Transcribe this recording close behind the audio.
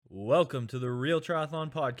Welcome to the Real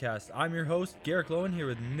Triathlon Podcast. I'm your host, Garrick Lowen, here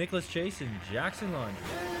with Nicholas Chase and Jackson Lund.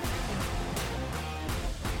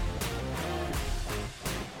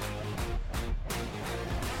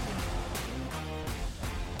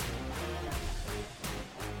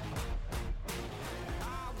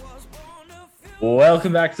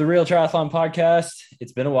 Welcome back to the Real Triathlon Podcast.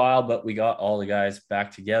 It's been a while, but we got all the guys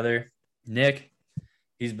back together. Nick,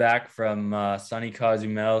 he's back from sunny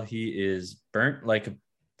Cozumel. He is burnt like a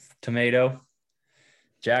tomato.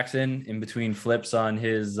 Jackson in between flips on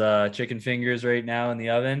his chicken fingers right now in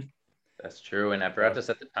the oven. That's true. And I forgot to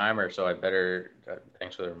set the timer, so I better,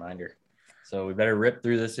 thanks for the reminder. So we better rip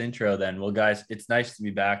through this intro then. Well, guys, it's nice to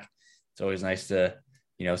be back. It's always nice to,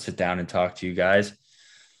 sit down and talk to you guys.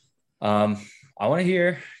 I want to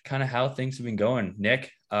hear kind of how things have been going.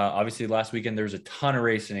 Nick, obviously last weekend there was a ton of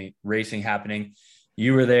racing happening.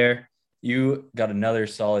 You were there. You got another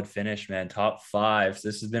solid finish, man. Top 5. So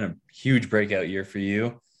this has been a huge breakout year for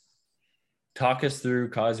you. Talk us through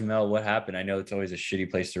Cozumel. What happened? I know it's always a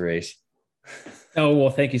shitty place to race. Oh,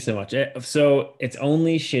 well, thank you so much. So it's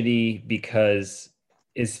only shitty because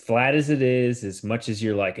as flat as it is, as much as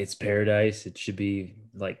you're like, it's paradise, it should be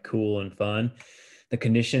like cool and fun. The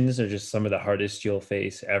conditions are just some of the hardest you'll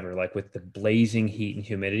face ever. Like with the blazing heat and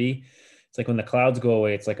humidity, it's like when the clouds go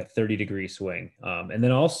away, it's like a 30-degree swing. And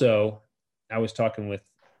then also I was talking with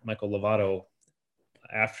Michael Lovato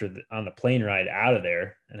on the plane ride out of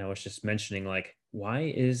there. And I was just mentioning like,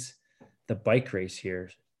 why is the bike race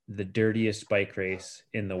here the dirtiest bike race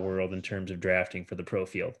in the world in terms of drafting for the pro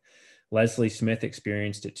field? Leslie Smith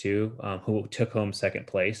experienced it too, who took home second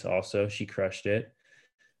place. Also, she crushed it.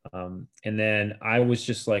 And then I was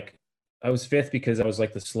just like, I was fifth because I was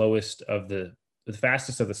like the slowest of the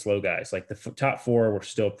fastest of the slow guys. Like the top 4 were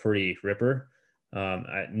still pretty ripper.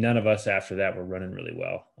 None of us after that were running really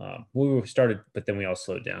well. We started, but then we all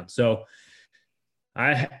slowed down. So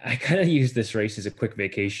I kind of used this race as a quick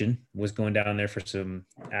vacation. Was going down there for some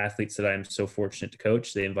athletes that I'm so fortunate to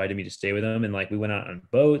coach. They invited me to stay with them. And like, we went out on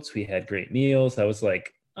boats, we had great meals. I was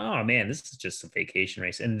like, oh man, this is just a vacation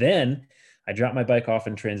race. And then I dropped my bike off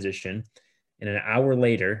in transition. And an hour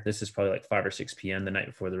later, this is probably like 5 or 6 p.m. the night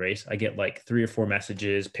before the race, I get like 3 or 4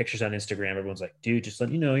 messages, pictures on Instagram. Everyone's like, dude, just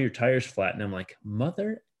let you know your tire's flat. And I'm like,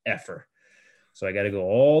 mother effer. So I got to go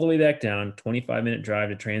all the way back down, 25-minute drive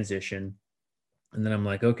to transition. And then I'm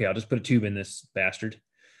like, okay, I'll just put a tube in this bastard.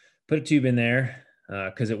 Put a tube in there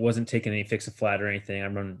because it wasn't taking any fix a flat or anything.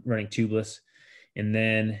 I'm running tubeless. And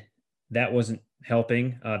then that wasn't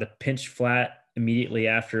helping. The pinch flat immediately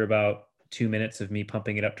after about 2 minutes of me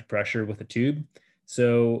pumping it up to pressure with a tube.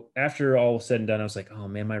 So after all was said and done, I was like, oh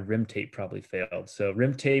man, my rim tape probably failed. So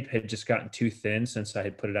rim tape had just gotten too thin since I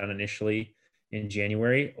had put it on initially in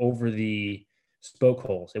January over the spoke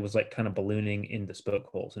holes. It was like kind of ballooning in the spoke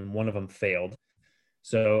holes and one of them failed.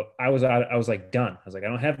 So I was like done. I was like, I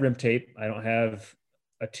don't have rim tape. I don't have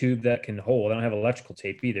a tube that can hold. I don't have electrical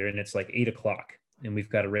tape either. And it's like 8:00 and we've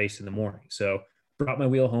got a race in the morning. So brought my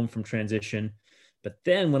wheel home from transition. But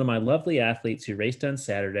then one of my lovely athletes who raced on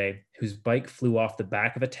Saturday, whose bike flew off the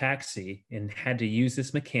back of a taxi and had to use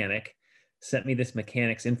this mechanic, sent me this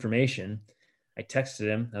mechanic's information. I texted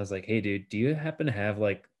him. I was like, hey, dude, do you happen to have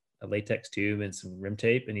like a latex tube and some rim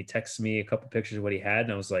tape? And he texted me a couple pictures of what he had.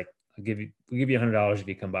 And I was like, we'll give you $100 if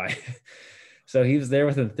you come by. So he was there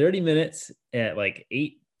within 30 minutes at like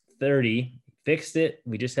 8:30, fixed it.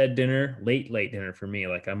 We just had dinner, late dinner for me.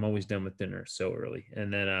 Like I'm always done with dinner so early.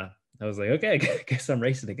 And then, I was like, okay, I guess I'm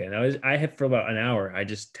racing again. I had for about an hour, I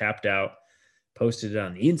just tapped out, posted it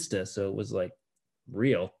on the Insta. So it was like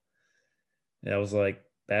real. And I was like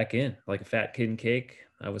back in, like a fat kid and cake.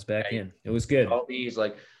 I was back in. It was good. All these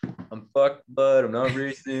like, I'm fucked, but I'm not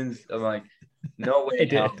racing. I'm like, no way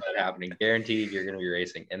how's that happening. Guaranteed you're going to be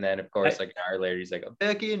racing. And then of course, like an hour later, he's like, I'm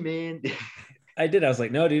back in, man. I did. I was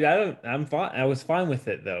like, no, dude, I'm fine. I was fine with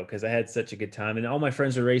it though, because I had such a good time and all my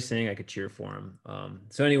friends were racing. I could cheer for them.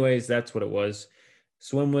 So anyways, that's what it was.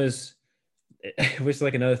 Swim was, it was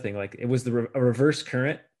like another thing. Like it was a reverse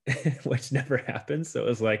current, which never happens. So it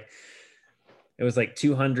was like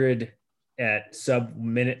 200 at sub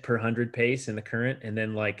minute per 100 pace in the current. And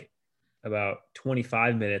then like about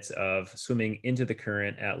 25 minutes of swimming into the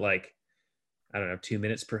current at like, I don't know, 2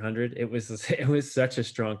 minutes per 100. It was such a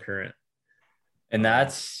strong current. And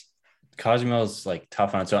Cozumel's like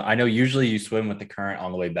tough on it. So I know usually you swim with the current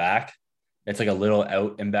on the way back. It's like a little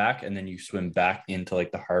out and back, and then you swim back into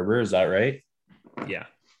like the harbor. Is that right? Yeah.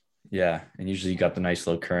 Yeah. And usually you got the nice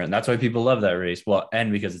little current. And that's why people love that race. Well,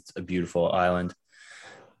 and because it's a beautiful island.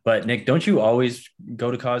 But Nick, don't you always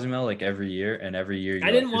go to Cozumel like every year? And every year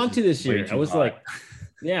I didn't want to this year. I was like,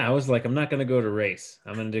 Yeah, I was like, I'm not going to go to race.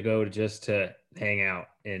 I'm going to go just to hang out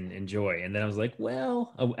and enjoy. And then I was like,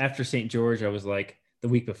 well, after St. George, I was like, the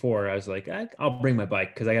week before, I was like, I'll bring my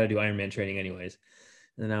bike because I got to do Ironman training anyways.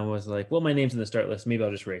 And then I was like, well, my name's in the start list. Maybe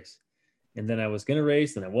I'll just race. And then I was going to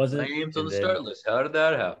race and I My wasn't. name's on And the then, start list. How did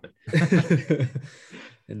that happen?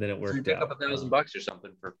 and then it So you worked pick up out. $1,000 or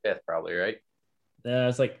something for fifth, probably, right?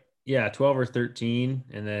 It's like, yeah, 12 or 13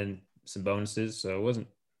 and then some bonuses. So it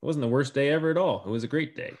wasn't the worst day ever at all. It was a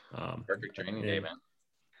great day. Perfect training day, And man.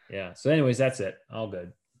 yeah. So anyways, that's it. All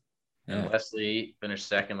good. And Yeah. Leslie finished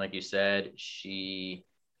second, like you said. She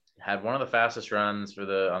had one of the fastest runs for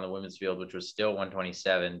the on the women's field, which was still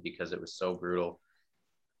 127 because it was so brutal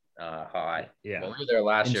hot. Yeah. When we were there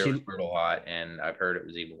last And year, it was brutal hot, and I've heard it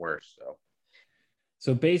was even worse.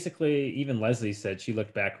 so basically, even Leslie said she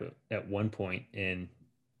looked back at one point and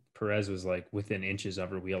Perez was like within inches of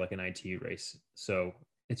her wheel, like an ITU race. So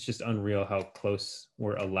it's just unreal how close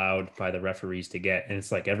we're allowed by the referees to get. And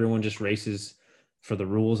it's like everyone just races for the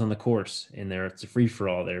rules on the course, and it's a free for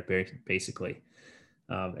all there, basically.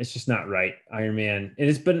 It's just not right. Ironman, and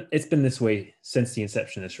it's been this way since the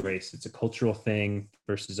inception of this race. It's a cultural thing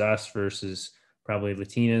versus us versus probably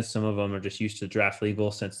Latinas. Some of them are just used to draft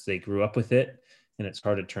legal since they grew up with it, and it's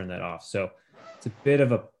hard to turn that off. So it's a bit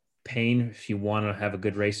of a pain if you want to have a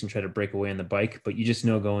good race and try to break away on the bike, but you just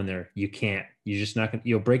know going there you can't. You're just not gonna.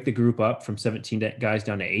 You'll break the group up from 17 guys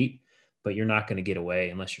down to 8, but you're not going to get away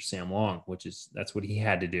unless you're Sam Long, that's what he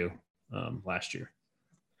had to do last year.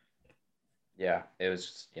 Yeah, it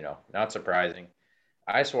was, not surprising.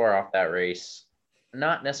 I swore off that race.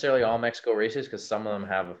 Not necessarily all Mexico races because some of them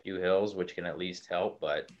have a few hills, which can at least help.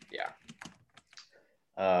 But yeah,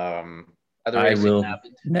 other I racing will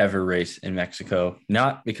happened. never race in Mexico,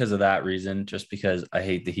 not because of that reason, just because I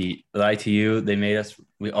hate the heat. With ITU,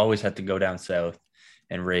 we always had to go down south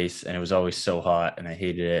and race, and it was always so hot, and I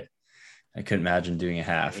hated it. I couldn't imagine doing a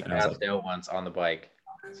half. He And I was passed like, out once on the bike.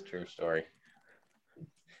 It's a true story.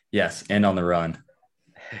 yes, and on the run.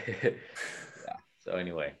 Yeah. So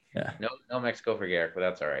anyway, Yeah. no Mexico for Garrick, but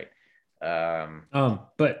that's all right.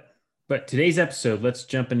 But today's episode, let's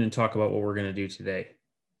jump in and talk about what we're going to do today.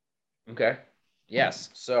 Okay. Yes.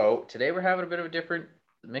 So today we're having a bit of a different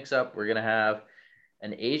mix up. We're gonna have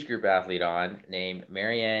an age group athlete on named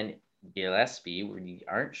Marianne Gillespie. We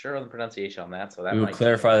aren't sure on the pronunciation on that, so that We will might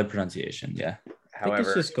clarify the pronunciation. Yeah. I think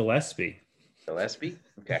it's just Gillespie. Gillespie.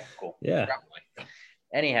 Okay, cool. Yeah. Probably.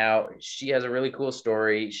 Anyhow, she has a really cool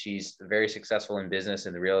story. She's very successful in business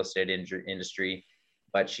in the real estate industry,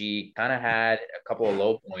 but she kind of had a couple of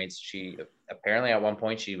low points. She apparently at one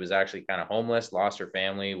point she was actually kind of homeless, lost her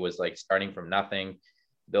family, was like starting from nothing,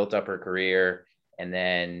 built up her career, and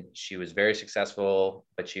then she was very successful,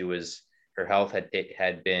 but her health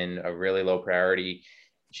had been a really low priority.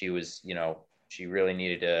 She was, she really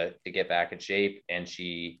needed to get back in shape, and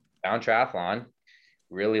she found triathlon,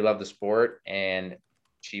 really loved the sport, and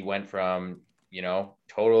she went from,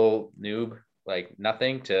 total noob, like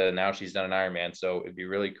nothing, to now she's done an Ironman. So it'd be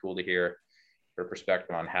really cool to hear her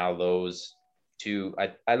perspective on how those two,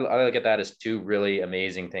 I look at that as two really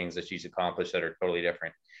amazing things that she's accomplished that are totally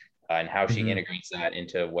different, and how she integrates that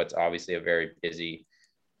into what's obviously a very busy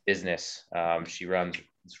business. She runs,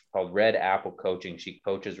 it's called Red Apple Coaching. She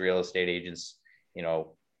coaches real estate agents,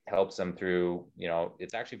 helps them through,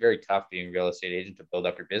 it's actually very tough being a real estate agent to build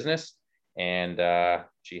up your business. And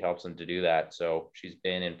she helps them to do that. So she's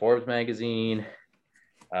been in Forbes magazine.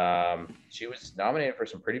 She was nominated for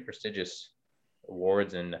some pretty prestigious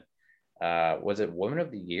awards, and was it Woman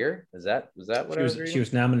of the Year? Was that what I was reading? She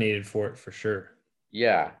was nominated for it for sure.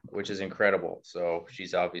 Yeah, which is incredible. So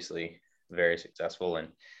she's obviously very successful, and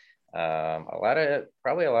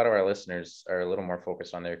probably a lot of our listeners are a little more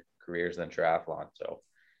focused on their careers than triathlon. So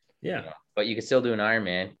yeah, but you can still do an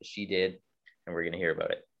Ironman. She did, and we're gonna hear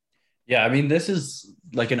about it. Yeah, I mean, this is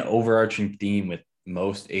like an overarching theme with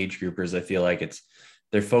most age groupers. I feel like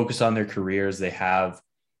they're focused on their careers. They have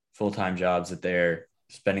full-time jobs that they're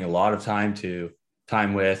spending a lot of time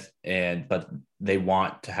with, but they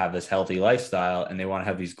want to have this healthy lifestyle, and they want to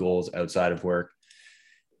have these goals outside of work.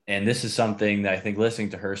 And this is something that I think listening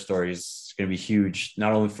to her story is going to be huge,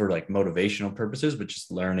 not only for like motivational purposes, but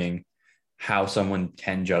just learning how someone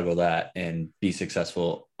can juggle that and be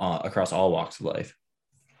successful across all walks of life.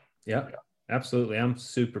 Yeah, absolutely. I'm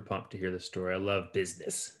super pumped to hear this story. I love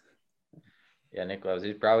business. Yeah, Nick loves.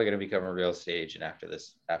 He's probably going to become a real estate agent after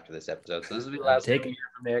this episode. So this will be the last time we hear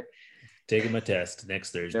from Nick. Taking my test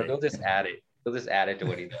next Thursday. No, he'll just add it. He'll just add it to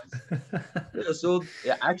what he does. So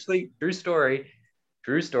yeah, actually, true story.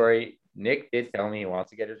 Nick did tell me he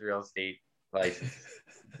wants to get his real estate license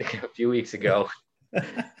a few weeks ago.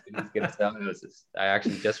 He's gonna sell houses. I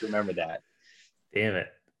actually just remembered that. Damn it.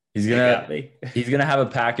 He's gonna have a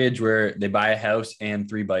package where they buy a house and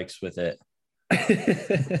 3 bikes with it.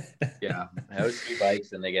 Yeah, house, 3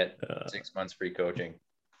 bikes, and they get 6 months free coaching.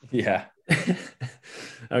 Yeah.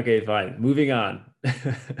 Okay, fine. Moving on.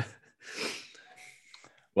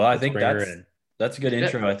 Well, I think that's a good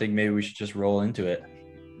intro. I think maybe we should just roll into it.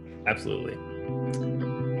 Absolutely.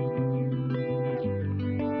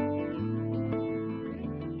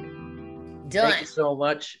 Done. Thank you so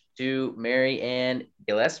much to Mary Ann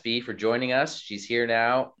Gillespie for joining us. She's here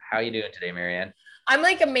now. How are you doing today, Mary Ann? I'm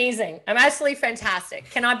like amazing. I'm absolutely fantastic.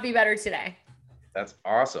 Cannot be better today. That's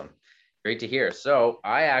awesome. Great to hear. So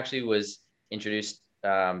I actually was introduced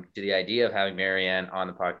to the idea of having Mary Ann on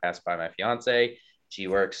the podcast by my fiance. She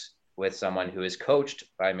works with someone who is coached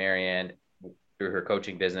by Mary Ann through her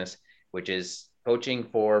coaching business, which is coaching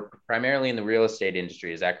for primarily in the real estate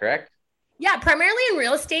industry. Is that correct? Yeah, primarily in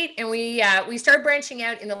real estate. And we started branching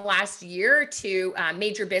out in the last year to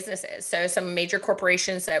major businesses. So some major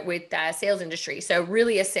corporations that with sales industry. So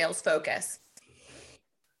really a sales focus.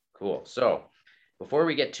 Cool. So before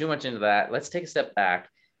we get too much into that, let's take a step back.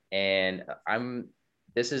 And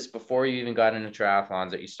this is before you even got into triathlons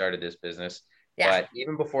that you started this business. Yeah. But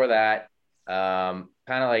even before that, kind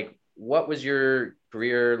of like, what was your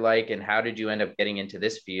career like and how did you end up getting into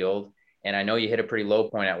this field? And I know you hit a pretty low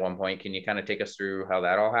point at one point. Can you kind of take us through how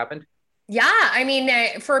that all happened? Yeah. I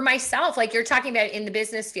mean, for myself, like you're talking about in the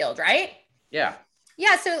business field, right? Yeah.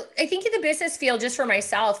 Yeah. So I think in the business field, just for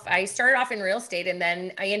myself, I started off in real estate and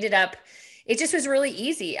then I ended up, it just was really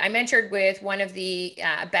easy. I mentored with one of the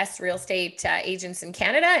best real estate agents in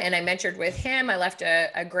Canada, and I mentored with him. I left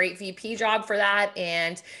a great VP job for that.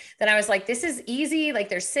 And then I was like, this is easy. Like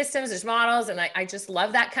there's systems, there's models. And I just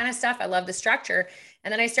love that kind of stuff. I love the structure.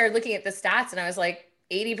 And then I started looking at the stats and I was like,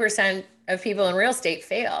 80% of people in real estate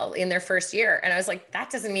fail in their first year. And I was like, that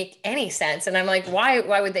doesn't make any sense. And I'm like, why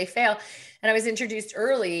would they fail? And I was introduced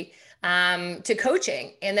early to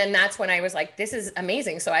coaching. And then that's when I was like, this is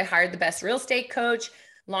amazing. So I hired the best real estate coach,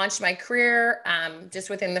 launched my career. Just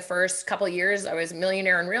within the first couple of years, I was a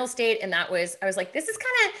millionaire in real estate. And I was like, this is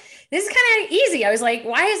kind of easy. I was like,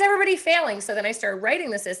 why is everybody failing? So then I started writing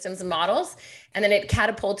the systems and models, and then it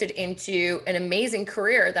catapulted into an amazing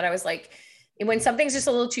career that I was like, when something's just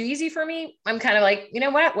a little too easy for me, I'm kind of like, you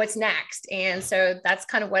know what, what's next? And so that's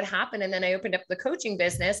kind of what happened. And then I opened up the coaching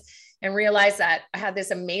business and realized that I had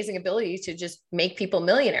this amazing ability to just make people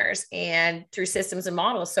millionaires and through systems and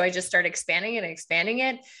models. So I just started expanding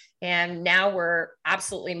it. And now we're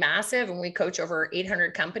absolutely massive and we coach over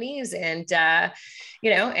 800 companies and,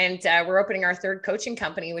 we're opening our third coaching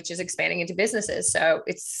company, which is expanding into businesses. So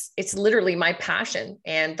it's literally my passion.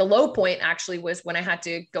 And the low point actually was when I had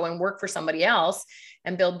to go and work for somebody else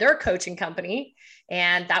and build their coaching company.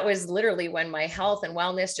 And that was literally when my health and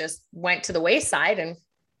wellness just went to the wayside.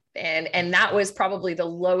 And that was probably the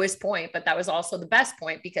lowest point, but that was also the best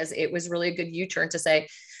point because it was really a good U-turn to say,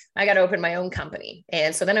 I got to open my own company.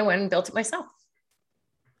 And so then I went and built it myself.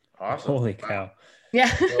 Awesome. Holy cow.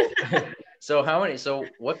 Yeah. So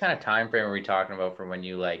what kind of time frame are we talking about from when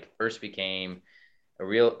you like first became a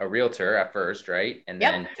realtor at first, right? And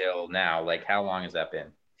then till now, like how long has that been?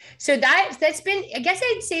 So that's been, I guess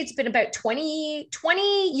I'd say it's been about 20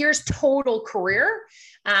 years total career.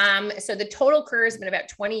 So the total career has been about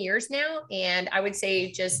 20 years now. And I would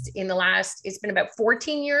say just in the last, it's been about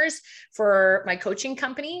 14 years for my coaching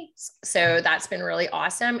company. So that's been really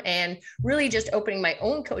awesome. And really just opening my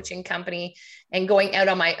own coaching company and going out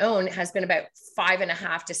on my own has been about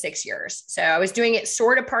 5.5 to 6 years. So I was doing it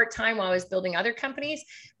sort of part-time while I was building other companies.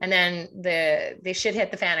 And then the shit hit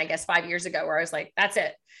the fan, I guess, 5 years ago, where I was like, that's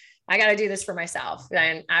it. I got to do this for myself.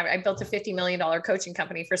 And I built a $50 million coaching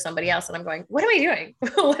company for somebody else. And I'm going, what am I doing?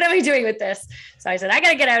 What am I doing with this? So I said, I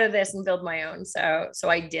got to get out of this and build my own. So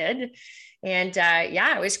I did. And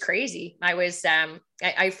it was crazy.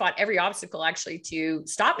 I fought every obstacle actually to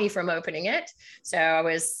stop me from opening it. So I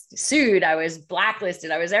was sued. I was blacklisted.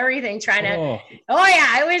 I was everything trying to,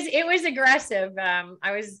 it was aggressive.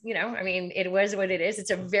 It was what it is. It's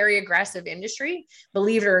a very aggressive industry,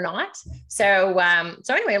 believe it or not. So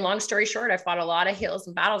anyway, long story short, I fought a lot of hills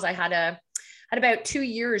and battles. I had about 2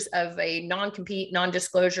 years of a non-compete,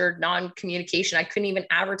 non-disclosure, non-communication. I couldn't even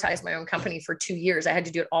advertise my own company for 2 years. I had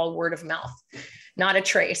to do it all word of mouth, not a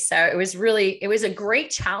trace. So it was a great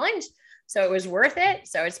challenge. So it was worth it.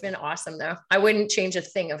 So it's been awesome though. I wouldn't change a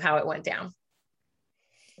thing of how it went down.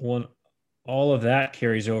 Well, all of that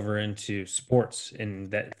carries over into sports and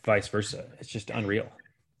that vice versa. It's just unreal.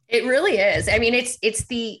 It really is. I mean, I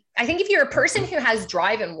think if you're a person who has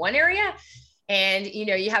drive in one area And, you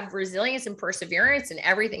know, you have resilience and perseverance and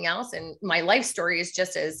everything else. And my life story is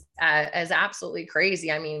just as absolutely crazy.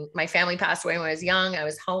 I mean, my family passed away when I was young. I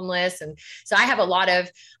was homeless. And so I have a lot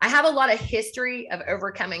of history of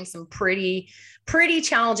overcoming some pretty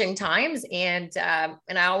challenging times. And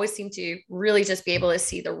I always seem to really just be able to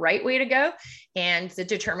see the right way to go. And the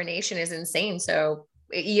determination is insane. So,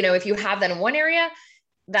 you know, if you have that in one area,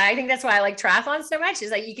 I think that's why I like triathlon so much, is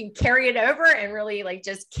like you can carry it over and really like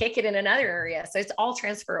just kick it in another area. So it's all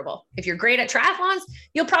transferable. If you're great at triathlons,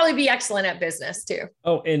 you'll probably be excellent at business too.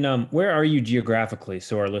 Oh, and where are you geographically,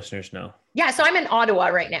 so our listeners know? Yeah, so I'm in Ottawa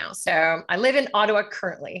right now. So I live in Ottawa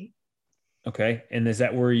currently. Okay. And is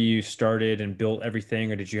that where you started and built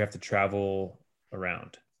everything, or did you have to travel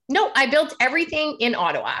around? No, I built everything in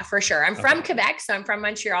Ottawa for sure. I'm from Quebec, so I'm from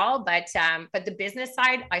Montreal, but the business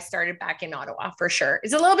side, I started back in Ottawa for sure.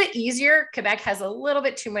 It's a little bit easier. Quebec has a little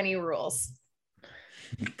bit too many rules.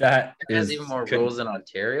 That has is even more rules in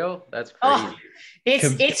Ontario. That's crazy. Oh,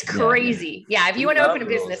 it's crazy. Yeah, if you want to open a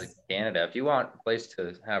business in Canada, if you want a place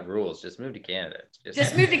to have rules, just move to Canada.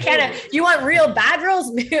 Just move to Canada. You want real bad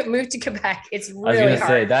rules? Move to Quebec. It's really hard. I was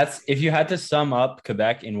gonna say, that's, if you had to sum up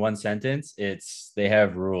Quebec in one sentence, it's they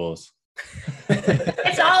have rules.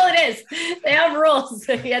 That's all it is. They have rules.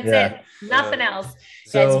 That's it. Nothing else.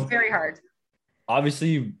 So it's very hard.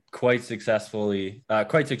 Obviously, quite successful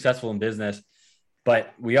in business.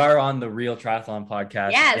 But we are on the Real Triathlon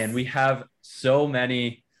podcast, yes. And we have so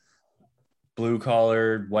many blue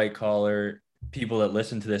collar, white collar people that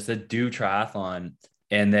listen to this that do triathlon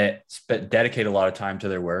and that dedicate a lot of time to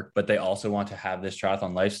their work, but they also want to have this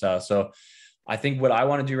triathlon lifestyle. So I think what I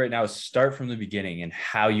want to do right now is start from the beginning and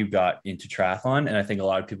how you got into triathlon. And I think a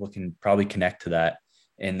lot of people can probably connect to that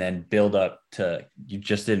and then build up to, you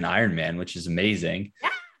just did an Ironman, which is amazing. Yeah.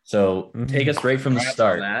 So take us right from the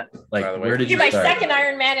start. Like, where did you start? My second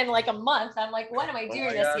Ironman in like a month. I'm like, what am I doing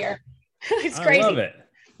this year? It's crazy. I love it.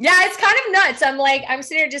 Yeah, it's kind of nuts. I'm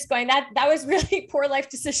sitting here just going, that was really poor life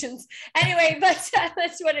decisions. Anyway, but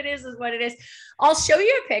that's what it is what it is. I'll show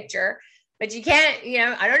you a picture, but you can't, you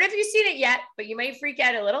know, I don't know if you've seen it yet, but you might freak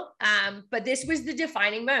out a little. But this was the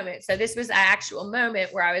defining moment. So this was the actual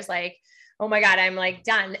moment where I was like, oh my God, I'm like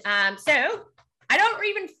done. So I don't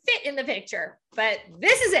even fit in the picture, but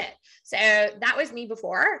this is it. So that was me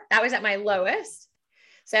before. That was at my lowest.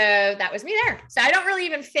 So that was me there. So I don't really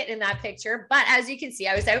even fit in that picture, but as you can see,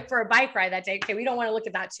 I was out for a bike ride that day. Okay. We don't want to look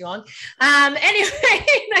at that too long. Anyway,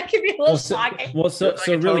 that could be a little shocking. So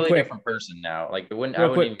like really quick, different person now, like I wouldn't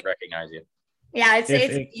even recognize you. Yeah.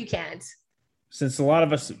 It's you can't. Since a lot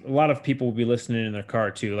of people will be listening in their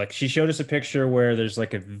car too. Like, she showed us a picture where there's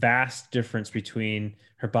like a vast difference between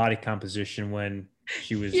her body composition when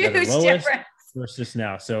she was at her lowest versus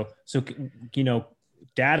now. So, you know,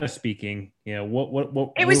 data speaking, you know,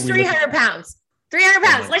 what it was 300 pounds. 300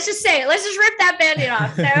 pounds. Let's just say it. Let's just rip that Band-Aid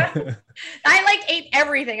off. So I ate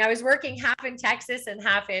everything. I was working half in Texas and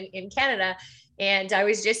half in Canada. And I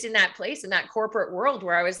was just in that place, in that corporate world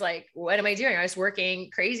where I was like, what am I doing? I was working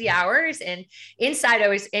crazy hours, and inside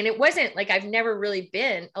and it wasn't like, I've never really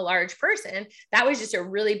been a large person. That was just a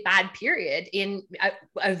really bad period, in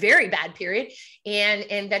a very bad period.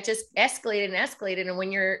 And that just escalated and escalated. And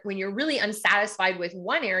when you're really unsatisfied with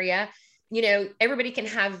one area, you know, everybody can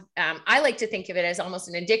have, I like to think of it as almost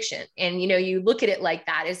an addiction. And, you know, you look at it like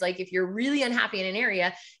that, is like, if you're really unhappy in an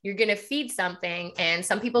area, you're going to feed something. And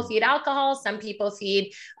some people feed alcohol, some people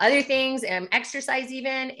feed other things, exercise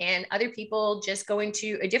even, and other people just go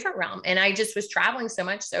into a different realm. And I just was traveling so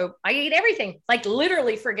much. So I ate everything, like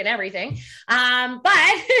literally friggin' everything.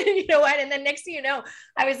 But you know what? And then next thing you know,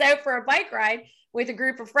 I was out for a bike ride with a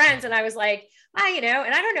group of friends, and I was like, you know,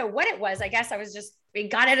 and I don't know what it was. I guess it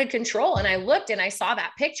got out of control. And I looked and I saw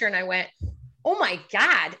that picture and I went, oh my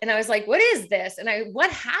God. And I was like, what is this? And what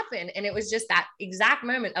happened? And it was just that exact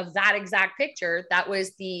moment of that exact picture. That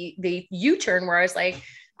was the U-turn where I was like,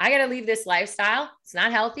 I got to leave this lifestyle. It's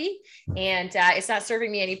not healthy. And it's not serving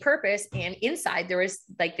me any purpose. And inside there was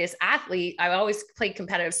like this athlete. I always played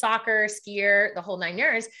competitive soccer, skier, the whole 9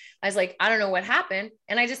 years. I was like, I don't know what happened.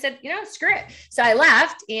 And I just said, you know, screw it. So I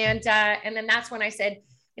left. And then that's when I said,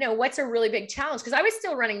 you know, what's a really big challenge? Because I was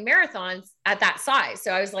still running marathons at that size.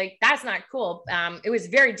 So I was like, that's not cool. It was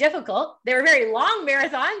very difficult. They were very long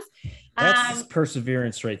marathons. That's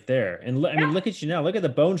perseverance right there. And I mean, look at you now. Look at the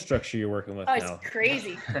bone structure you're working with now. It's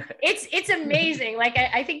crazy. It's amazing. Like,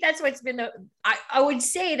 I think that's what's been I would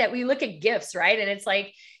say that we look at gifts, right? And it's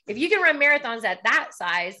like, if you can run marathons at that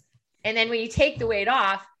size, and then when you take the weight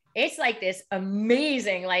off, it's like this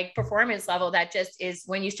amazing like performance level that just is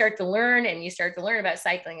when you start to learn and you start to learn about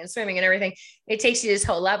cycling and swimming and everything, it takes you to this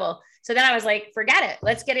whole level. So then I was like, forget it.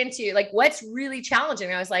 Let's get into like what's really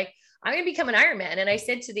challenging. I was like, I'm going to become an Ironman. And I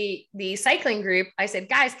said to the cycling group, I said,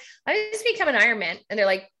 guys, I'm going to become an Ironman. And they're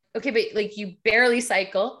like, okay, but like you barely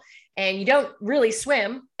cycle and you don't really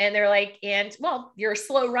swim. And they're like, and well, you're a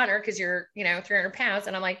slow runner because you're, 300 pounds.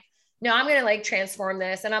 And I'm like, no, I'm going to like transform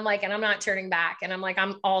this. And I'm like, and I'm not turning back. And I'm like,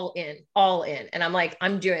 I'm all in. And I'm like,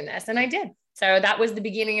 I'm doing this. And I did. So that was the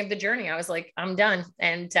beginning of the journey. I was like, I'm done.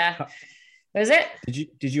 And that was it.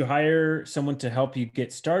 Did you hire someone to help you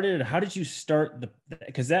get started? How did you start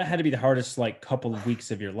because that had to be the hardest like couple of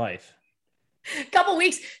weeks of your life. Couple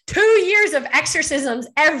weeks, 2 years of exorcisms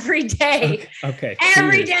every day. Okay.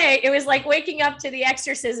 Every day. It was like waking up to the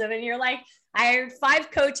exorcism and you're like, I hired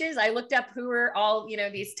 5 coaches. I looked up who were all,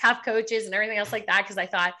 these tough coaches and everything else like that. Cause I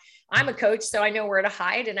thought I'm a coach, so I know where to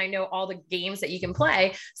hide and I know all the games that you can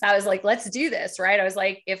play. So I was like, let's do this. Right. I was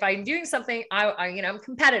like, if I'm doing something, I'm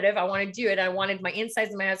competitive. I want to do it. I wanted my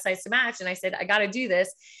insides and my outsides to match. And I said, I got to do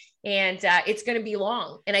this. And it's going to be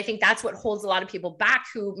long. And I think that's what holds a lot of people back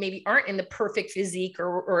who maybe aren't in the perfect physique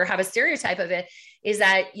or have a stereotype of it, is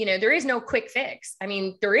that, there is no quick fix. I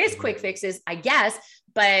mean, there is quick fixes, I guess,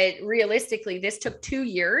 but realistically, this took 2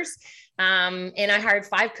 years. And I hired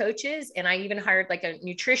 5 coaches and I even hired like a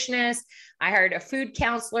nutritionist. I hired a food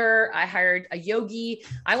counselor. I hired a yogi.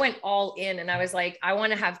 I went all in and I was like, I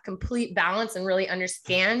want to have complete balance and really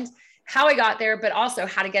understand how I got there, but also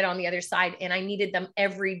how to get on the other side. And I needed them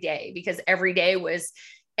every day because every day was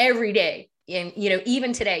every day. And,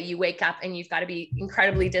 even today you wake up and you've got to be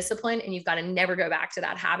incredibly disciplined and you've got to never go back to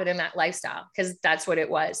that habit and that lifestyle because that's what it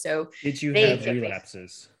was. So did you have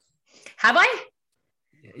relapses? Have I?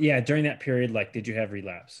 Yeah. During that period, like, did you have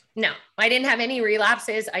relapse? No, I didn't have any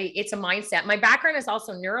relapses. It's a mindset. My background is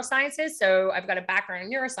also neurosciences. So I've got a background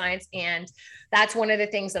in neuroscience. And that's one of the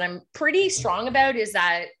things that I'm pretty strong about is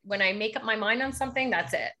that when I make up my mind on something,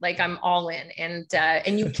 that's it. Like I'm all in and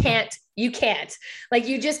you can't, like,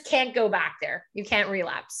 you just can't go back there. You can't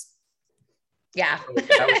relapse. Yeah.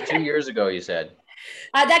 That was 2 years ago, you said.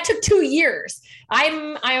 That took 2 years.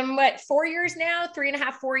 I'm what, 4 years now,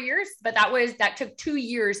 3.5, 4 years, but that took 2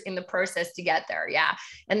 years in the process to get there. Yeah.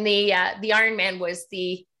 And the Ironman was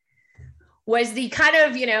the kind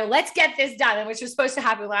of, let's get this done, which was supposed to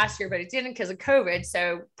happen last year, but it didn't because of COVID.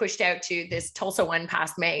 So pushed out to this Tulsa one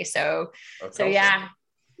past May. So yeah,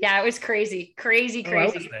 it was crazy. Oh, I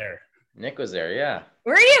was there. Nick was there. Yeah.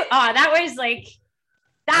 Were you? Oh, that was like,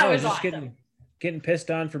 that was awesome. Getting pissed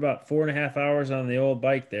on for about 4.5 hours on the old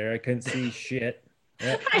bike there. I couldn't see shit.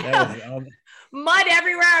 That was mud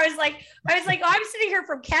everywhere. I was like, oh, I'm sitting here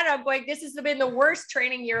from Canada. I'm going, this has been the worst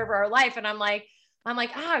training year of our life. And I'm like,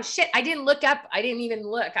 oh shit. I didn't look up. I didn't even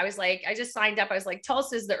look. I was like, I just signed up. I was like,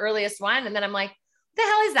 Tulsa is the earliest one. And then I'm like, what the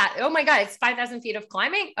hell is that? Oh my God, it's 5,000 feet of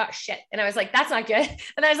climbing. Oh shit. And I was like, that's not good.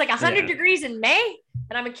 And I was like 100 degrees in May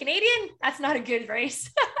and I'm a Canadian. That's not a good race,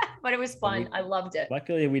 but it was fun. I loved it.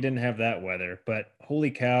 Luckily we didn't have that weather, but holy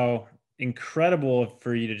cow, incredible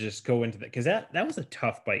for you to just go into that. Cause that was a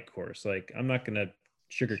tough bike course. Like, I'm not going to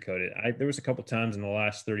sugarcoat it. There was a couple times in the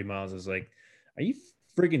last 30 miles. I was like, are you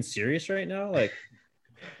friggin' serious right now? Like,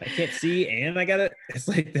 I can't see. And I got it. It's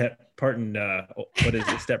like that part in, what is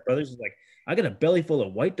it? Step Brothers is like, I got a belly full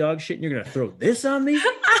of white dog shit and you're going to throw this on me?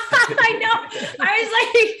 I know.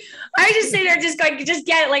 I was just sitting there just going, just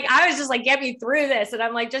get it. Like, I was just like, get me through this. And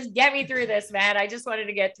I'm like, just get me through this, man. I just wanted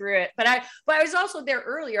to get through it. But I was also there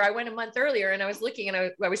earlier. I went a month earlier and I was looking and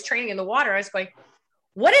I was training in the water. I was going,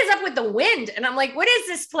 what is up with the wind? And I'm like, what is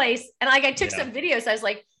this place? And like, I took some videos. I was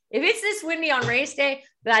like, if it's this windy on race day,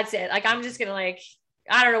 that's it. Like, I'm just going to like,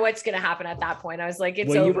 I don't know what's going to happen at that point. I was like, it's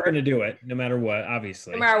over. You were going to do it no matter what,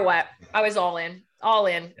 obviously. No matter what. I was all in.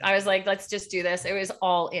 Yeah. I was like, let's just do this. It was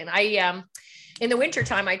all in. In the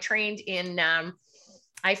wintertime, I trained in,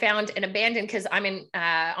 I found an abandoned, cause I'm in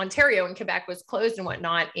Ontario and Quebec was closed and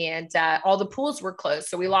whatnot. And all the pools were closed.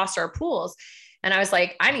 So we lost our pools. And I was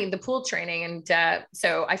like, I need the pool training. And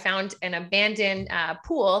so I found an abandoned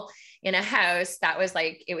pool in a house that was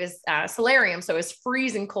like, it was solarium. So it was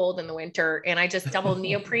freezing cold in the winter. And I just double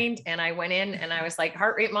neoprened and I went in and I was like,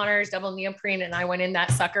 heart rate monitors, double neoprene. And I went in that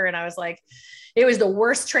sucker and I was like, it was the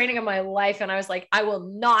worst training of my life. And I was like, I will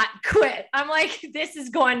not quit. I'm like, this is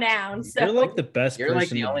going down. So you're like the best. You're like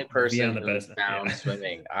the only person who found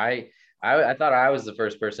swimming. I thought I was the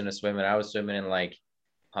first person to swim and I was swimming in like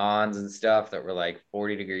ponds and stuff that were like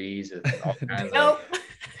 40 degrees and all kinds of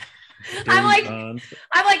I'm like, cons.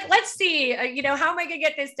 let's see, how am I gonna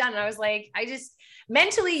get this done? And I was like,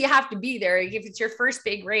 mentally, you have to be there. If it's your first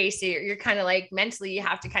big race, you're kind of like, mentally, you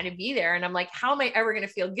have to kind of be there. And I'm like, how am I ever going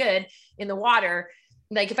to feel good in the water?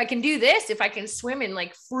 Like, if I can do this, if I can swim in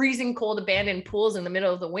like freezing cold abandoned pools in the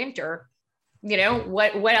middle of the winter,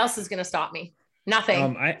 what else is going to stop me?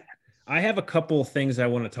 Nothing. I have a couple things I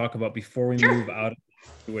want to talk about before we Sure. move out of the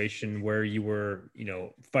situation where you were,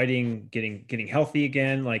 fighting, getting healthy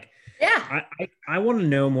again. Like, Yeah. I want to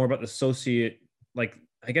know more about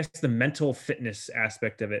I guess the mental fitness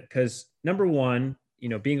aspect of it. Cause number one,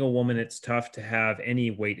 being a woman, it's tough to have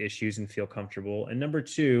any weight issues and feel comfortable. And number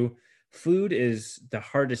two, food is the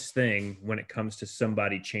hardest thing when it comes to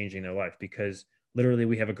somebody changing their life, because literally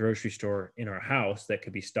we have a grocery store in our house that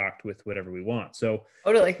could be stocked with whatever we want. So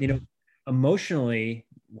Totally. emotionally,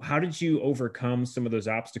 how did you overcome some of those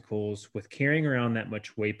obstacles with carrying around that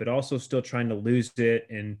much weight, but also still trying to lose it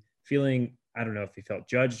and feeling, I don't know if you felt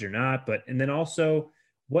judged or not, and then also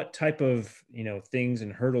what type of, things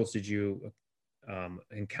and hurdles did you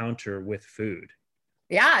encounter with food?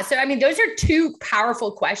 Yeah. So, I mean, those are two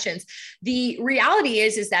powerful questions. The reality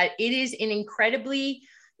is that it is an incredibly,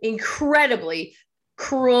 incredibly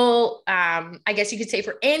cruel, I guess you could say,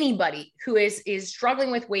 for anybody who is struggling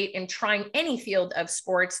with weight and trying any field of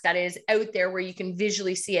sports that is out there where you can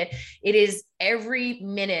visually see it. It is every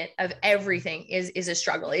minute of everything is a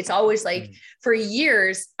struggle. It's always like, for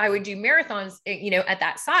years, I would do marathons, at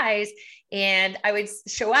that size, and I would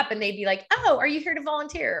show up and they'd be like, "Oh, are you here to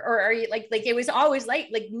volunteer?" Or are you like it was always like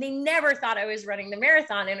they never thought I was running the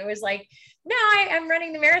marathon. And it was like, "No, I'm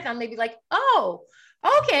running the marathon." They'd be like, "Oh,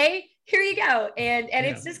 okay, here you go." And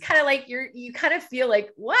it's just kind of like you kind of feel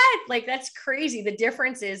like, what? Like, that's crazy. The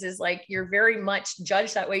difference is like, you're very much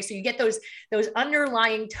judged that way. So you get those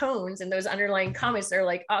underlying tones and those underlying comments. They're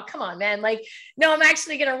like, "Oh, come on, man. Like, no, I'm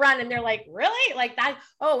actually going to run." And they're like, "Really?" Like that.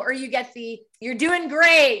 Oh, or you get the, "You're doing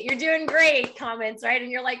great" comments, right?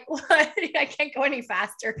 And you're like, "What? I can't go any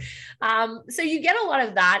faster." So you get a lot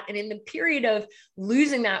of that. And in the period of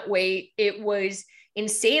losing that weight, it was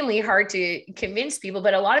insanely hard to convince people.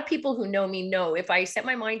 But a lot of people who know me know, if I set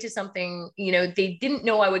my mind to something, they didn't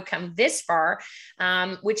know I would come this far,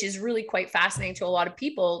 which is really quite fascinating to a lot of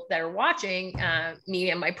people that are watching me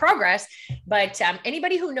and my progress. But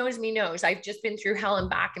anybody who knows me knows I've just been through hell and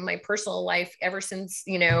back in my personal life ever since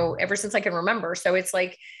I can remember. So it's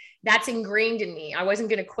like, that's ingrained in me. I wasn't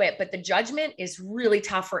going to quit, but the judgment is really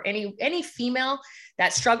tough for any female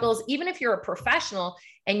that struggles. Even if you're a professional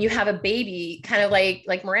and you have a baby, kind of like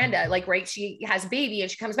Miranda, like, right, she has a baby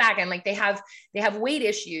and she comes back and like they have weight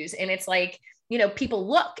issues, and it's like, people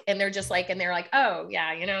look and they're just like, and they're like, "Oh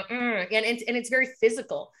yeah, and it's very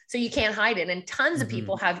physical, so you can't hide it." And tons of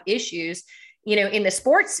people have issues, in the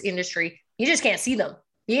sports industry. You just can't see them.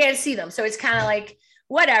 So it's kind of like,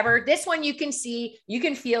 whatever. This one you can see, you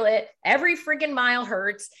can feel it. Every freaking mile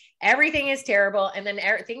hurts. Everything is terrible. And then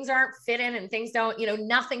things aren't fitting and things don't,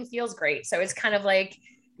 nothing feels great. So it's kind of like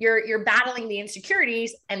you're battling the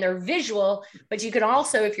insecurities, and they're visual, but you can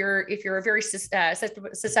also, if you're a very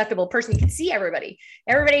susceptible person, you can see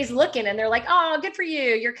everybody's looking and they're like, "Oh, good for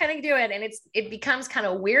you. You're kind of doing it." And it becomes kind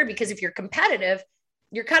of weird, because if you're competitive,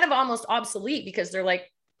 you're kind of almost obsolete, because they're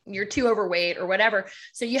like, you're too overweight or whatever.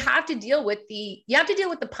 So you have to deal with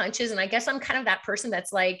the punches. And I guess I'm kind of that person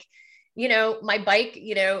that's like, my bike,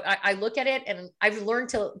 I look at it and I've learned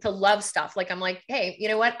to love stuff. Like, I'm like, hey, you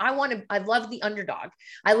know what? I love the underdog.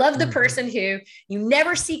 I love the person who you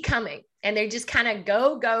never see coming, and they just kind of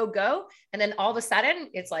go. And then all of a sudden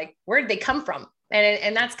it's like, where did they come from?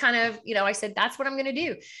 And that's kind of, I said, that's what I'm going to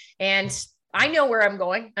do. And I know where I'm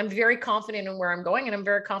going. I'm very confident in where I'm going, and I'm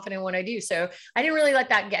very confident in what I do. So I didn't really let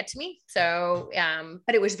that get to me. So,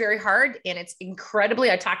 but it was very hard, and it's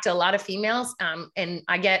I talked to a lot of females, and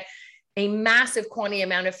I get a massive quantity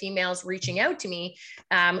amount of females reaching out to me,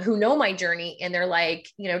 who know my journey, and they're like,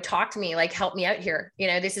 talk to me, like, help me out here.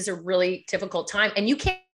 This is a really difficult time, and you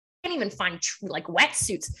can't even find like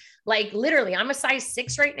wetsuits. Like, literally, I'm a size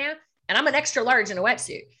 6 right now, and I'm an extra large in a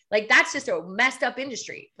wetsuit. Like, that's just a messed up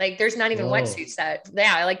industry. Like, there's not even wetsuits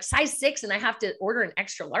like size 6, and I have to order an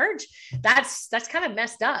extra large. That's kind of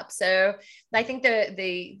messed up. So I think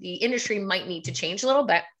the industry might need to change a little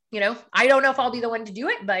bit. I don't know if I'll be the one to do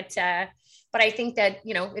it, but I think that,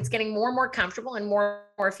 it's getting more and more comfortable, and more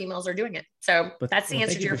females are doing it. So that's the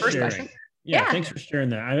answer to your first question. Yeah. Thanks for sharing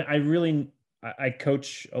that. I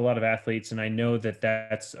coach a lot of athletes, and I know that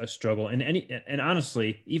that's a struggle. And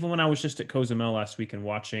honestly, even when I was just at Cozumel last week and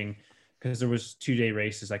watching, because there was 2-day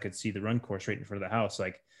races, I could see the run course right in front of the house.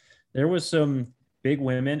 Like, there was some big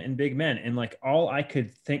women and big men. And like, all I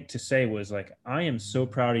could think to say was like, I am so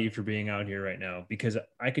proud of you for being out here right now, because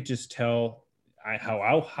I could just tell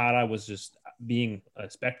how hot I was just being a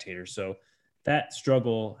spectator. So that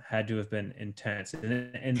struggle had to have been intense,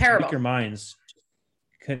 and weaker minds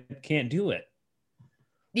can't do it.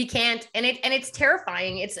 You can't, and it's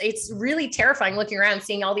terrifying. It's really terrifying looking around,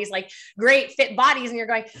 seeing all these like great fit bodies, and you're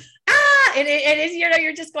going, and it is,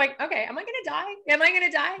 you're just going, okay, am I going to die? Am I going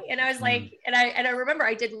to die? And I was like, and I remember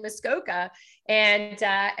I did Muskoka, and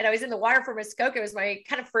I was in the water for Muskoka. It was my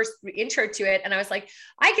kind of first intro to it. And I was like,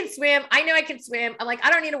 I can swim. I know I can swim. I'm like,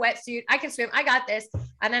 I don't need a wetsuit. I can swim. I got this.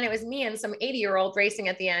 And then it was me and some 80-year-old racing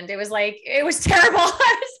at the end. It was like, it was terrible.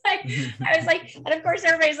 I was like, and of course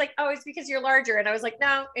everybody's like, oh, it's because you're larger. And I was like,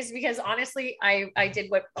 no, it's because honestly, I did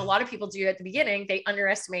what a lot of people do at the beginning. They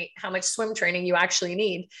underestimate how much swim training you actually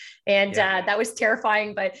need. And that was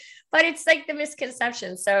terrifying, but it's like the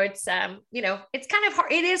misconception. So it's, it's kind of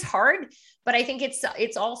hard. It is hard, but I think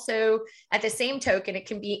it's also, at the same token, it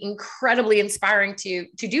can be incredibly inspiring to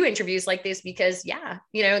do interviews like this, because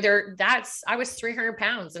I was 300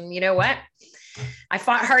 pounds, and you know what? I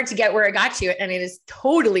fought hard to get where I got to, and it is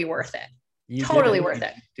totally worth it. You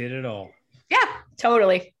did it all. Yeah,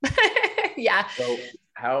 totally. Yeah. So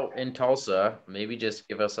how in Tulsa, maybe just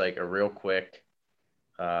give us like a real quick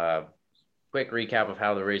recap of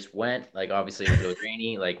how the race went. Like, obviously it was really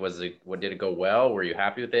rainy. Like, did it go well? Were you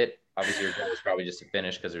happy with it? Obviously your goal was probably just to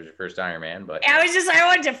finish because it was your first Ironman, but I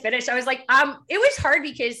wanted to finish. I was like, it was hard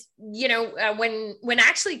because, when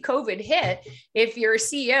actually COVID hit, if you're a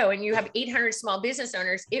CEO and you have 800 small business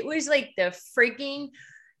owners, it was like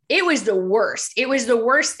it was the worst. It was the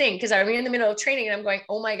worst thing, because I'm in the middle of training and I'm going,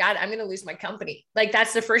 oh my God, I'm going to lose my company. Like,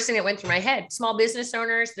 that's the first thing that went through my head. Small business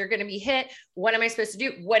owners, they're going to be hit. What am I supposed to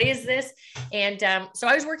do? What is this? And so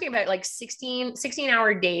I was working about like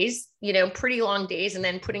 16-hour days, pretty long days, and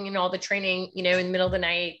then putting in all the training, in the middle of the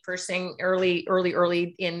night, first thing early in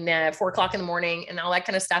 4:00 in the morning, and all that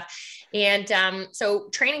kind of stuff. And so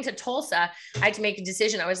training to Tulsa, I had to make a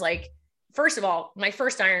decision. I was like, first of all, my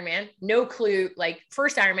first Ironman, no clue, like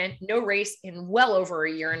first Ironman, no race in well over a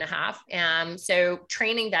year and a half. So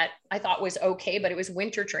training that I thought was okay, but it was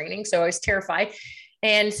winter training. So I was terrified.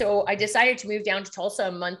 And so I decided to move down to Tulsa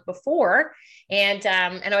a month before. And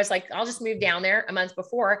I was like, I'll just move down there a month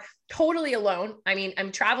before, totally alone. I mean,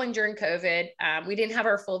 I'm traveling during COVID. We didn't have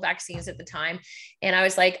our full vaccines at the time. And I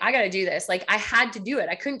was like, I got to do this. Like, I had to do it.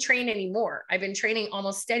 I couldn't train anymore. I've been training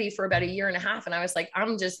almost steady for about a year and a half. And I was like, I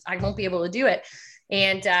won't be able to do it.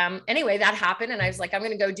 And anyway, that happened. And I was like, I'm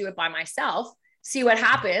going to go do it by myself, see what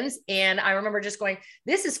happens. And I remember just going,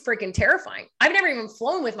 this is freaking terrifying. I've never even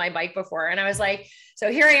flown with my bike before. And I was like, so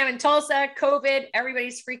here I am in Tulsa, COVID,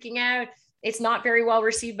 everybody's freaking out. It's not very well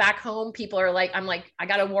received back home. People are like, I'm like, I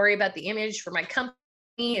got to worry about the image for my company.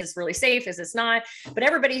 Is really safe? Is this not? But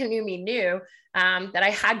everybody who knew me knew that I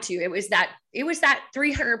had to. It was that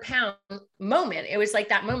 300-pound moment. It was like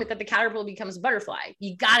that moment that the caterpillar becomes a butterfly.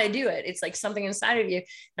 You got to do it. It's like something inside of you.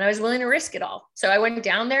 And I was willing to risk it all. So I went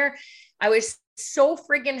down there. I was so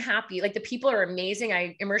friggin' happy. Like, the people are amazing.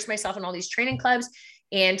 I immersed myself in all these training clubs.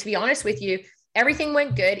 And to be honest with you, everything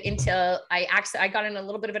went good until I got in a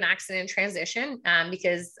little bit of an accident transition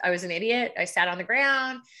because I was an idiot. I sat on the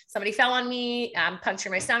ground. Somebody fell on me,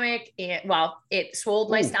 punctured my stomach, and it swelled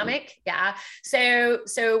my stomach. Yeah.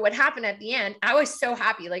 So what happened at the end? I was so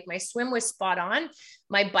happy. Like, my swim was spot on.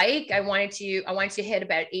 My bike, I wanted to hit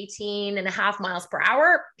about 18.5 miles per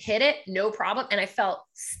hour, hit it, no problem. And I felt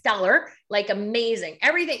stellar, like amazing.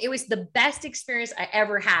 Everything. It was the best experience I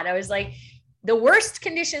ever had. I was like, the worst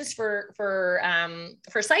conditions for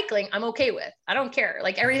cycling, I'm okay with. I don't care.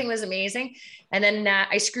 Like, everything was amazing. And then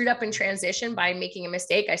I screwed up in transition by making a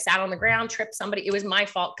mistake. I sat on the ground, tripped somebody. It was my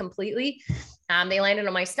fault completely. They landed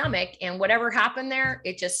on my stomach, and whatever happened there,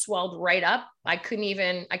 it just swelled right up. I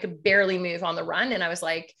could barely move on the run. And I was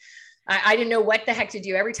like, I didn't know what the heck to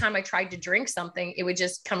do. Every time I tried to drink something, it would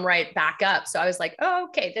just come right back up. So I was like, oh,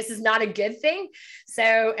 okay, this is not a good thing.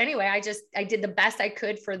 So anyway, I did the best I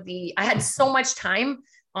could I had so much time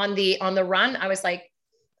on the run. I was like,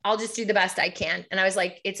 I'll just do the best I can. And I was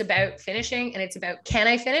like, it's about finishing, and it's about, can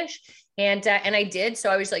I finish? And I did. So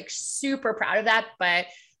I was like super proud of that. But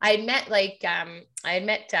I had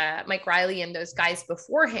met Mike Riley and those guys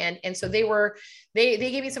beforehand. And so they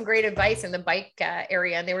gave me some great advice in the bike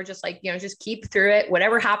area. And they were just like, just keep through it.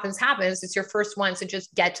 Whatever happens, happens. It's your first one. So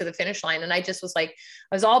just get to the finish line. And I just was like,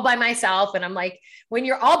 I was all by myself. And I'm like, when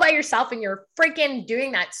you're all by yourself and you're freaking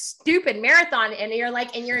doing that stupid marathon, and you're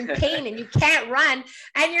like, and you're in pain and you can't run,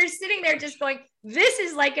 and you're sitting there just going, this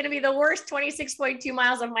is like going to be the worst 26.2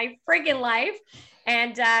 miles of my freaking life.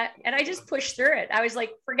 And I just pushed through it. I was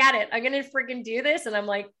like, forget it. I'm going to freaking do this. And I'm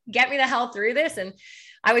like, get me the hell through this. And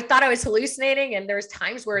thought I was hallucinating. And there was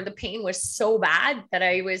times where the pain was so bad that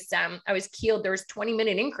I was keeled. There was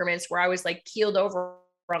 20-minute increments where I was like keeled over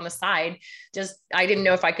on the side. I didn't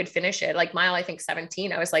know if I could finish it. Like mile, I think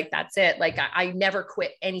 17, I was like, that's it. Like I never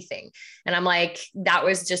quit anything. And I'm like, that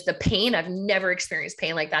was just the pain. I've never experienced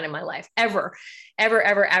pain like that in my life, ever.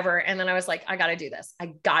 And then I was like, I got to do this.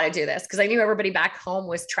 I got to do this. Cause I knew everybody back home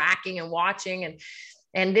was tracking and watching.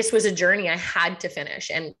 And this was a journey I had to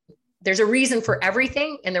finish. And there's a reason for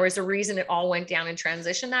everything. And there was a reason it all went down in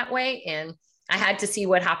transition that way. And I had to see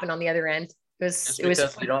what happened on the other end. It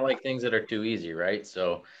was we don't like things that are too easy, right?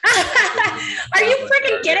 So are you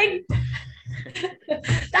freaking kidding?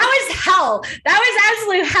 That was hell. That was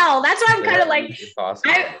absolute hell. That's why I'm kind of like,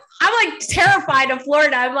 I'm like terrified of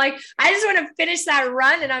Florida. I'm like, I just want to finish that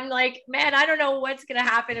run. And I'm like, man, I don't know what's going to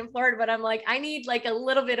happen in Florida, but I'm like, I need like a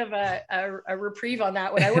little bit of a reprieve on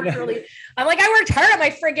that one. I worked I worked hard on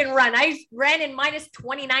my freaking run. I ran in minus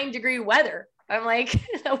 29-degree weather. I'm like,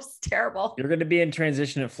 that was terrible. You're going to be in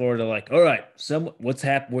transition at Florida. Like, all right, what's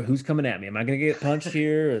happening? Who's coming at me? Am I going to get punched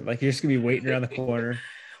here? Or like, you're just going to be waiting around the corner.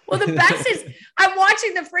 Well, the best is I'm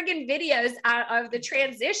watching the friggin' videos of the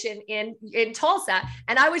transition in Tulsa,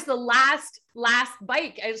 and I was the last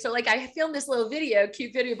bike. And so like I filmed this little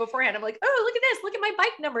cute video beforehand. I'm like, oh, look at this. Look at my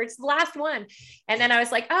bike number. It's the last one. And then I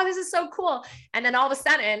was like, oh, this is so cool. And then all of a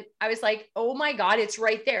sudden I was like, oh my God, it's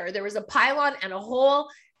right there. There was a pylon and a hole.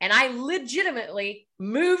 And I legitimately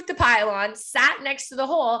moved the pylon, sat next to the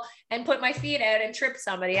hole, and put my feet out and tripped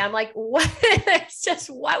somebody. I'm like, what? It's just,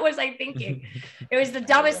 what was I thinking? It was the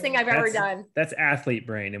dumbest thing I've ever done. That's athlete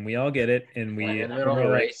brain, and we all get it. And in the middle of a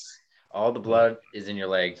race, all the blood is in your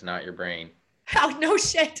legs, not your brain. Oh, no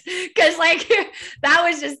shit. Cause like that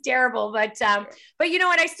was just terrible. But you know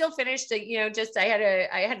what? I still finished it,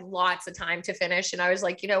 I had lots of time to finish. And I was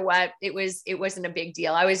like, you know what? It wasn't a big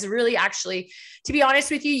deal. I was really actually, to be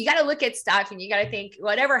honest with you, you got to look at stuff and you got to think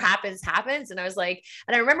whatever happens. And I was like,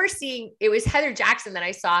 and I remember it was Heather Jackson that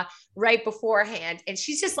I saw right beforehand. And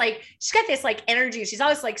she's just like, she's got this like energy. She's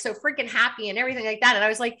always like so freaking happy and everything like that. And I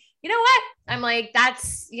was like, you know what? I'm like,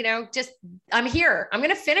 that's, I'm here. I'm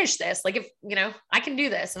going to finish this. Like if, I can do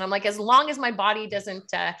this. And I'm like, as long as my body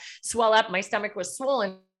doesn't swell up, my stomach was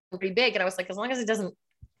swollen pretty big. And I was like, as long as it doesn't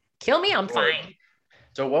kill me, I'm fine.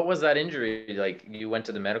 So what was that injury? Like you went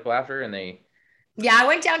to the medical after Yeah, I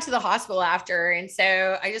went down to the hospital after. And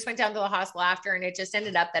so I just went down to the hospital after, and it just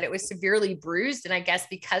ended up that it was severely bruised. And I guess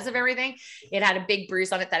because of everything, it had a big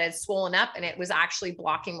bruise on it that had swollen up, and it was actually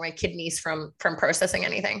blocking my kidneys from processing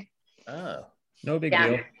anything. Oh, no big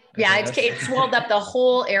deal. Yeah, it swelled up the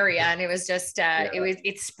whole area, and it was just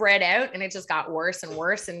it spread out, and it just got worse and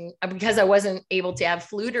worse. And because I wasn't able to have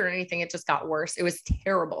fluid or anything, it just got worse. It was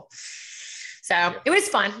terrible. So it was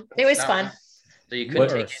fun. It was fun. So you couldn't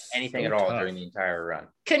take anything at all during the entire run?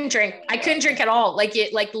 Couldn't drink. I couldn't drink at all. Like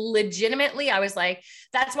legitimately, I was like,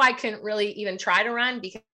 that's why I couldn't really even try to run,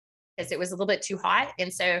 because it was a little bit too hot.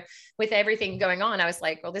 And so with everything going on, I was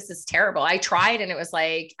like, well, this is terrible. I tried, and I was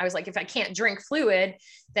like, if I can't drink fluid,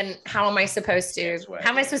 then how am I supposed to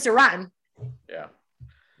run? Yeah.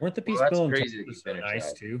 Weren't the people in Tulsa so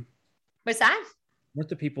nice too? What's that? Weren't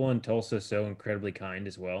the people in Tulsa so incredibly kind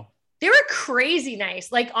as well? They were crazy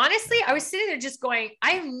nice. Like, honestly, I was sitting there just going,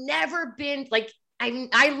 I've never been like,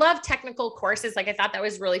 I love technical courses. Like I thought that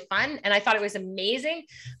was really fun, and I thought it was amazing,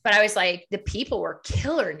 but I was like, the people were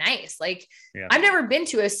killer nice. Like I've never been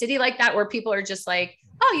to a city like that where people are just like,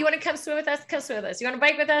 oh, you want to come swim with us? Come swim with us. You want to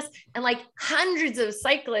bike with us? And like hundreds of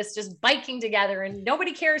cyclists just biking together, and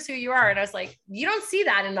nobody cares who you are. And I was like, you don't see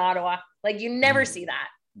that in Ottawa. Like you never see that.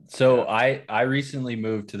 So I recently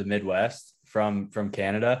moved to the Midwest from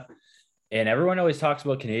Canada, and everyone always talks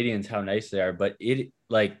about Canadians, how nice they are, but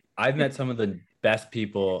I've met some of the best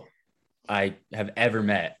people I have ever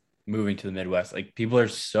met moving to the Midwest. Like people are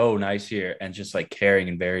so nice here and just like caring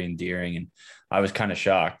and very endearing. And I was kind of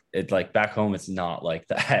shocked. It's like back home, it's not like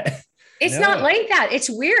that. It's not like that. It's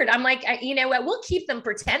weird. I'm like, you know what? We'll keep them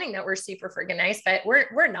pretending that we're super freaking nice, but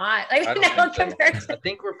we're not. I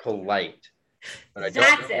think we're polite, but I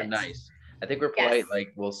don't think we're nice. I think we're polite. Yes.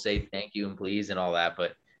 Like we'll say thank you and please and all that.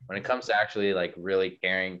 But when it comes to actually like really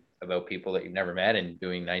caring about people that you've never met and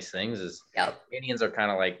doing nice things, Canadians are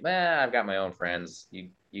kind of like, I've got my own friends. You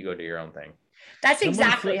go do your own thing. That's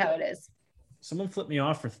exactly how it is. Someone flipped me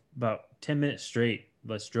off for about 10 minutes straight.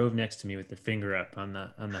 Drove next to me with their finger up on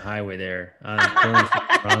the highway there.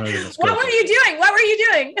 What were you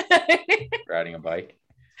doing? Riding a bike.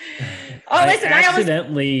 Oh, listen, I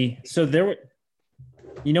accidentally. So there were,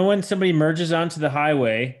 when somebody merges onto the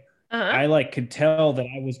highway, I like could tell that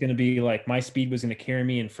I was going to be like, my speed was going to carry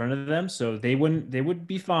me in front of them. So they would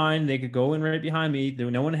be fine. They could go in right behind me.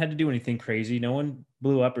 No one had to do anything crazy. No one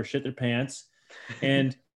blew up or shit their pants.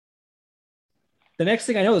 And the next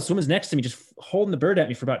thing I know, this woman's next to me, just holding the bird at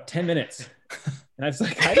me for about 10 minutes. And I was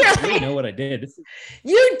like, I don't really know what I did.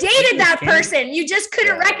 You dated that person. You just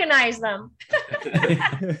couldn't recognize them.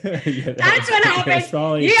 Yeah, That's what happens.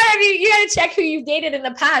 Probably... You gotta check who you've dated in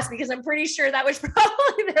the past, because I'm pretty sure that was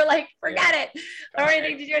probably, they're like, forget it. I don't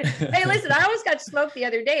anything to do with it. Hey, listen, I almost got smoked the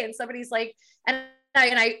other day, and somebody's like, and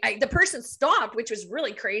I the person stopped, which was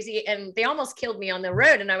really crazy, and they almost killed me on the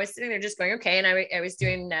road. And I was sitting there just going, okay. And I was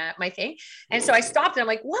doing my thing. And so I stopped and I'm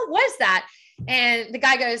like, what was that? And the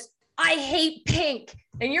guy goes, I hate pink,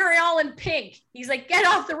 and you're all in pink. He's like, get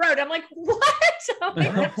off the road. I'm like, what?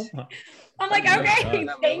 I'm like, okay,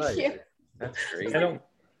 thank you. That's great.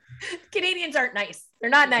 Canadians aren't nice. They're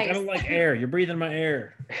not nice. I don't like air. You're breathing my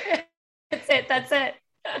air. That's it.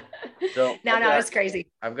 So no, it's crazy.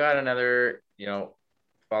 I've got another,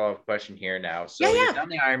 follow-up question here now. So you've done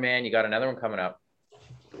the Ironman, you got another one coming up.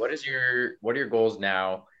 What are your goals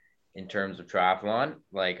now in terms of triathlon?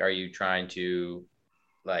 Like, are you trying to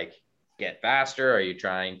get faster? Are you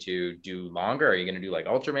trying to do longer? Are you going to do like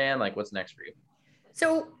Ultraman? Like, what's next for you?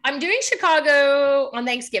 So I'm doing Chicago on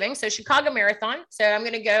Thanksgiving. So Chicago Marathon. So I'm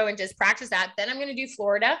going to go and just practice that. Then I'm going to do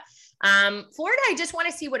Florida. Florida, I just want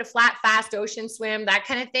to see what a flat, fast ocean swim, that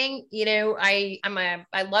kind of thing.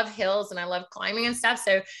 I love hills and I love climbing and stuff.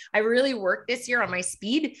 So I really worked this year on my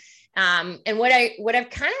speed. And what I've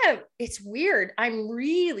kind of, it's weird. I'm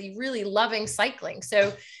really, really loving cycling.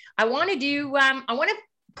 So I want to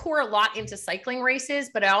pour a lot into cycling races,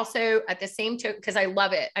 but I also at the same time, because I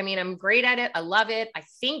love it. I mean, I'm great at it. I love it. I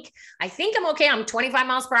think I'm okay. I'm 25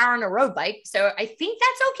 miles per hour on a road bike. So I think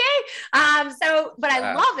that's okay. But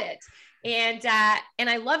I love it. And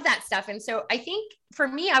I love that stuff. And so I think for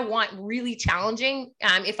me, I want really challenging.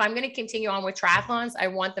 If I'm going to continue on with triathlons, I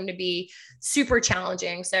want them to be super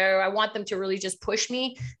challenging. So I want them to really just push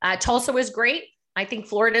me. Tulsa was great. I think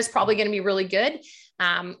Florida is probably going to be really good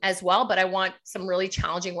as well, but I want some really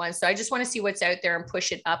challenging ones. So I just want to see what's out there and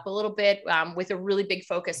push it up a little bit with a really big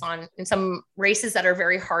focus in some races that are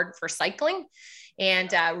very hard for cycling,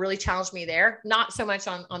 and really challenge me there. Not so much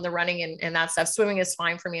on the running and that stuff. Swimming is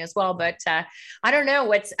fine for me as well, but I don't know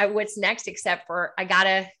what's next, except for I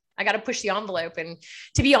gotta push the envelope. And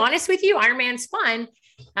to be honest with you, Ironman's fun.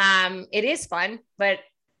 It is fun, but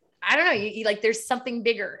I don't know, you like, there's something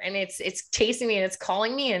bigger, and it's chasing me and it's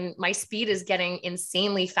calling me, and my speed is getting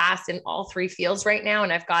insanely fast in all three fields right now.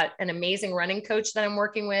 And I've got an amazing running coach that I'm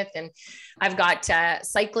working with, and I've got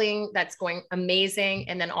cycling that's going amazing.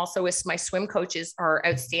 And then also with my swim coaches are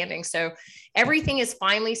outstanding. So everything is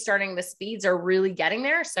finally starting. The speeds are really getting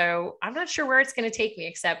there. So I'm not sure where it's going to take me,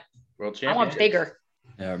 except I want bigger.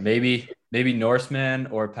 Yeah, maybe Norseman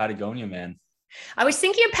or Patagonia Man. I was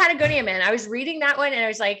thinking of Patagonia Man. I was reading that one and I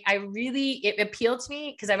was like, it appealed to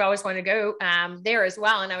me because I've always wanted to go there as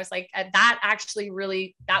well. And I was like, that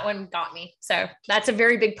one got me. So that's a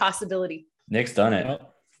very big possibility. Nick's done it.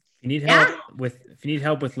 Well, if you need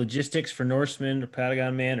help with logistics for Norseman or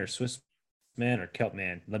Patagon Man or Swiss Man or Kelp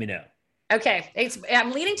Man, let me know. Okay.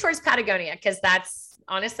 I'm leaning towards Patagonia because that's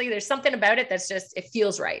honestly, there's something about it that's just, it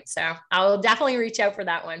feels right. So I'll definitely reach out for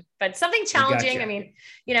that one, but something challenging. Gotcha. I mean,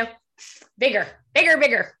 bigger.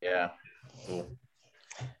 Yeah. Cool.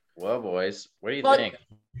 Well, boys, what do you think?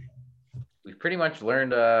 We've pretty much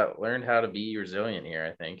learned how to be resilient here,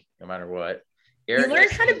 I think, no matter what. Eric you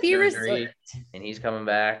learned how to be resilient. And he's coming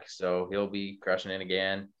back, so he'll be crushing it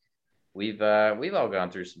again. We've all gone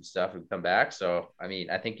through some stuff. We've come back. So, I mean,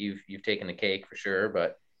 I think you've taken the cake for sure,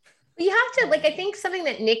 but you have to, I think something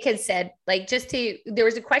that Nick had said, there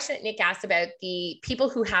was a question that Nick asked about the people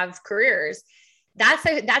who have careers. That's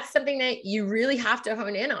something that you really have to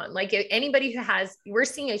hone in on. Like anybody we're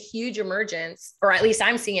seeing a huge emergence, or at least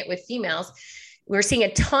I'm seeing it with females. We're seeing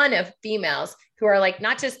a ton of females who are like,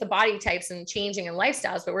 not just the body types and changing and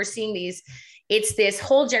lifestyles, but we're seeing it's this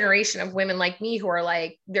whole generation of women like me who are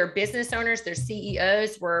like, they're business owners, they're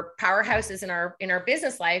CEOs, we're powerhouses in our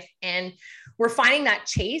business life. And we're finding that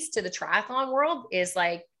chase to the triathlon world is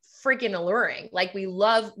like freaking alluring. Like we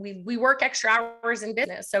work extra hours in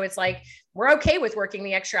business. So it's like, we're okay with working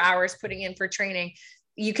the extra hours, putting in for training.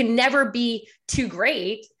 You can never be too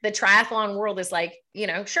great. The triathlon world is like,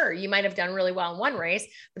 sure, you might've done really well in one race,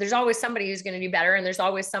 but there's always somebody who's going to do better. And there's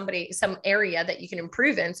always some area that you can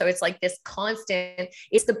improve in. So it's like this constant,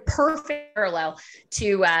 it's the perfect parallel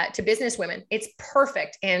to business women. It's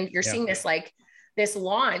perfect. And you're seeing this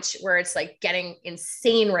launch where it's like getting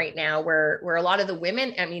insane right now, where a lot of the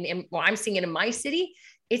women, I mean, I'm seeing it in my city,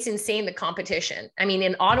 it's insane, the competition. I mean,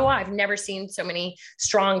 in Ottawa, I've never seen so many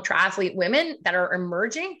strong triathlete women that are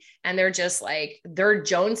emerging, and they're just like, they're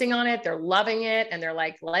jonesing on it. They're loving it. And they're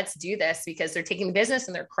like, let's do this, because they're taking the business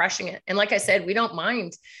and they're crushing it. And like I said, we don't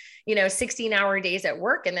mind, 16-hour days at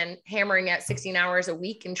work and then hammering at 16 hours a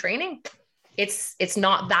week in training. It's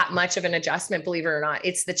not that much of an adjustment, believe it or not.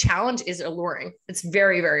 It's the challenge is alluring. It's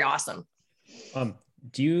very, very awesome.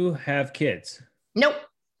 Do you have kids? Nope.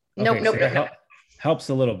 Okay, Nope. Helps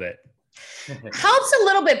a little bit. Helps a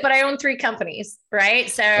little bit, but I own 3 companies, right?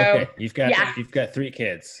 So okay, you've got 3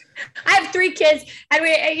 kids. I have 3 kids, and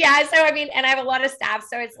and I have a lot of staff.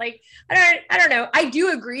 So it's like, I don't know. I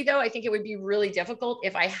do agree, though. I think it would be really difficult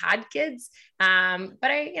if I had kids.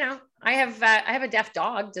 But I have a deaf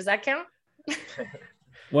dog. Does that count?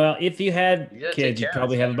 Well, if you had kids, you'd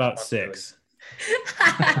probably have about 6.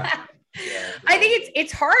 I think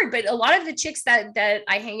it's hard, but a lot of the chicks that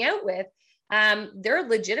I hang out with, they're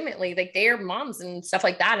legitimately like, they are moms and stuff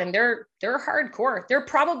like that. And they're hardcore. They're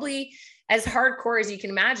probably as hardcore as you can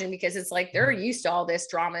imagine, because it's like, they're used to all this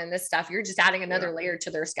drama and this stuff. You're just adding another layer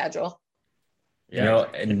to their schedule.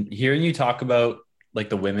 And hearing you talk about like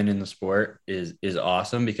the women in the sport is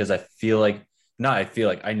awesome, because I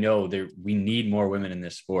know we need more women in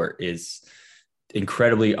this sport. Is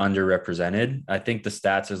incredibly underrepresented. I think the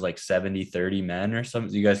stats is like 70-30 men or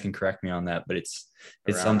something. You guys can correct me on that, but it's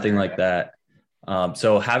something like that.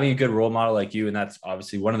 So having a good role model like you, and that's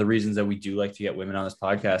obviously one of the reasons that we do like to get women on this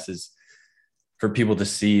podcast, is for people to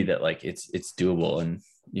see that like it's doable, and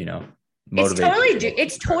motivate.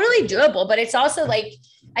 It's totally doable, but it's also like,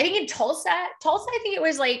 I think in Tulsa, I think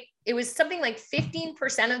it was something like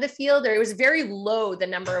 15% of the field, or it was very low, the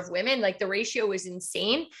number of women. Like the ratio was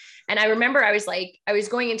insane. And I remember I was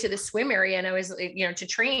going into the swim area, and I was, to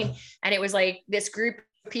train, and it was like this group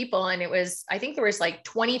of people, and I think there was like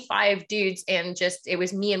 25 dudes, and it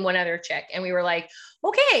was me and one other chick. And we were like,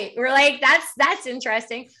 okay, we're like, that's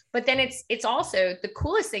interesting. But then it's also, the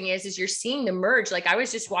coolest thing is you're seeing the merge. Like I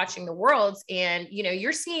was just watching the Worlds, and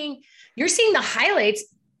you're seeing the highlights.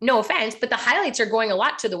 No offense, but the highlights are going a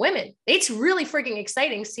lot to the women. It's really freaking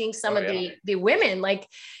exciting seeing some of the women, like,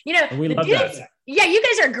 we love dudes, that. Yeah, you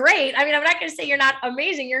guys are great. I mean, I'm not going to say you're not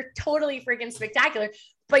amazing. You're totally freaking spectacular,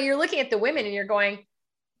 but you're looking at the women and you're going,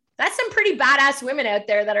 that's some pretty badass women out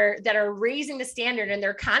there that are raising the standard, and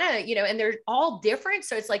they're kind of, and they're all different.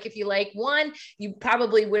 So it's like, if you like one, you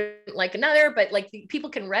probably wouldn't like another, but like people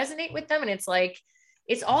can resonate with them. And it's like,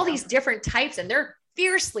 it's all these different types, and they're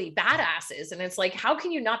fiercely badasses. And it's like, how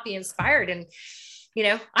can you not be inspired? And,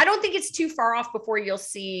 I don't think it's too far off before you'll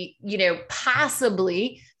see,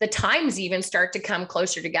 possibly the times even start to come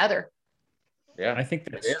closer together. Yeah, I think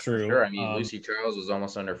that's true. Sure. I mean, Lucy Charles was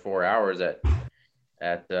almost under 4 hours at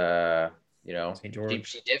St. George.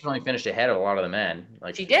 She definitely finished ahead of a lot of the men.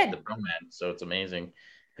 Like she did, the pro men. So it's amazing.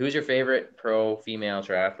 Who's your favorite pro female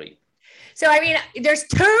triathlete? So, I mean, there's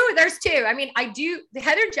two. I mean, I do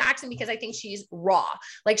Heather Jackson, because I think she's raw.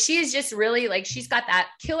 Like she is just really like, she's got that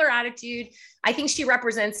killer attitude. I think she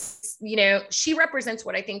represents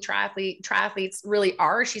what I think triathletes really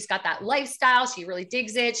are. She's got that lifestyle. She really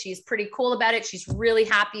digs it. She's pretty cool about it. She's really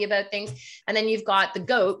happy about things. And then you've got the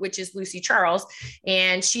GOAT, which is Lucy Charles.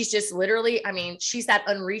 And she's just literally, I mean, she's that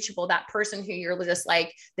unreachable, that person who you're just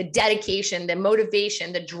like, the dedication, the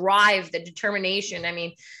motivation, the drive, the determination. I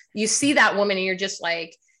mean, you see that woman and you're just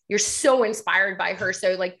like, you're so inspired by her.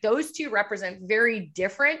 So like those two represent very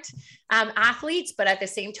different athletes, but at the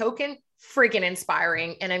same token, freaking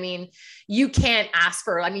inspiring. And I mean, you can't ask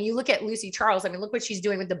for, I mean, you look at Lucy Charles, I mean, look what she's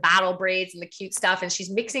doing with the battle braids and the cute stuff. And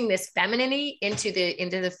she's mixing this femininity into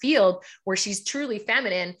the field where she's truly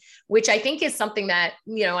feminine, which I think is something that,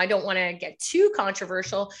 I don't want to get too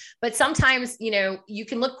controversial, but sometimes, you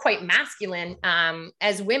can look quite masculine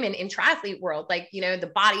as women in triathlete world. Like,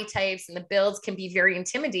 the body types and the builds can be very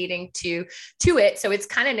intimidating to it. So it's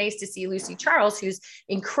kind of nice to see Lucy Charles, who's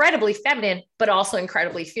incredibly feminine, but also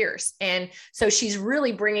incredibly fierce. And so she's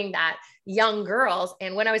really bringing that young girls.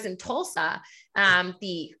 And when I was in Tulsa,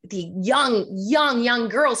 the young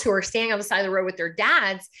girls who are standing on the side of the road with their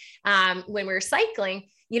dads, when we were cycling,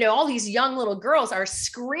 all these young little girls are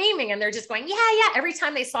screaming and they're just going, yeah. Every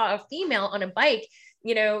time they saw a female on a bike,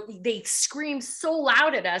 they screamed so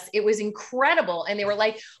loud at us. It was incredible. And they were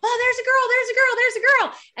like, oh, there's a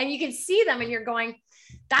girl. And you can see them and you're going,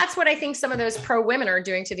 that's what I think some of those pro women are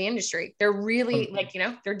doing to the industry. They're really like,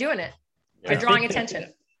 they're doing it. They're drawing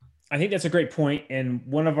attention. I think that's a great point. And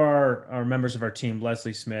one of our members of our team,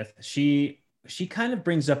 Leslie Smith, she she kind of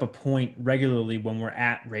brings up a point regularly when we're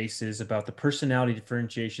at races about the personality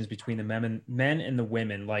differentiations between the men and the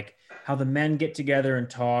women, like how the men get together and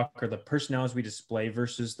talk, or the personalities we display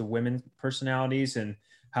versus the women personalities, and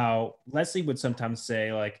how Leslie would sometimes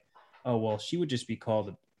say like, oh, well, she would just be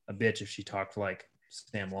called a bitch if she talked like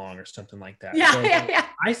Sam Long or something like that. Yeah, So yeah.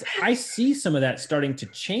 I see some of that starting to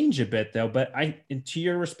change a bit though, but and to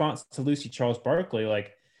your response to Lucy Charles Barkley,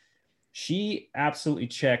 like, she absolutely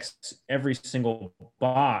checks every single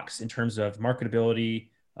box in terms of marketability,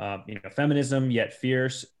 feminism yet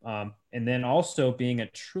fierce, and then also being a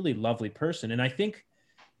truly lovely person. And I think,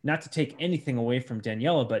 not to take anything away from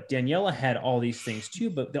Daniela, but Daniela had all these things too.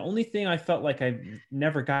 But the only thing I felt like I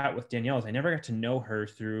never got with Daniela is I never got to know her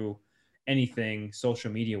through anything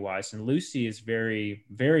social media wise. And Lucy is very,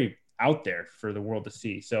 very out there for the world to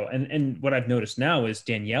see. So, and what I've noticed now is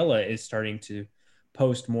Daniela is starting to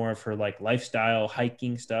post more of her like lifestyle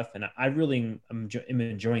hiking stuff, and I really am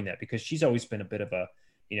enjoying that, because she's always been a bit of a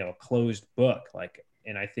closed book, like,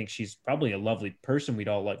 and I think she's probably a lovely person we'd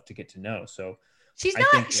all like to get to know. So she's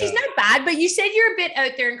not bad, but you said you're a bit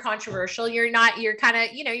out there and controversial. You're kind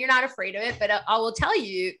of, you're not afraid of it, but I will tell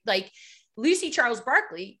you, like, Lucy Charles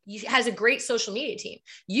Barkley has a great social media team.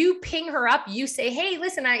 You ping her up, you say, hey,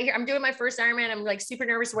 listen, I'm doing my first Ironman. I'm like super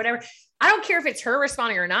nervous or whatever. I don't care if it's her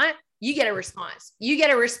responding or not. You get a response.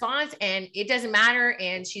 And it doesn't matter.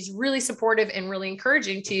 And she's really supportive and really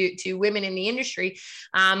encouraging to women in the industry.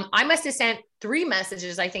 I must have sent 3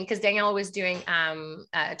 messages, I think, because Daniela was doing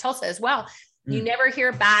Tulsa as well. You never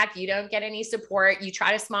hear back. You don't get any support. You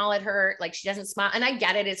try to smile at her, like she doesn't smile. And I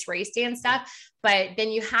get it. It's race day and stuff. But then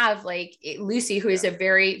you have like Lucy, who is a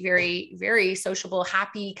very, very, very sociable,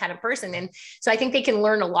 happy kind of person. And so I think they can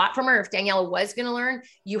learn a lot from her. If Daniela was going to learn,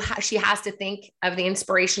 she has to think of the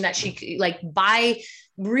inspiration that she, like, by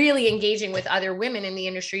really engaging with other women in the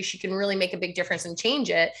industry, she can really make a big difference and change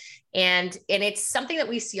it. And it's something that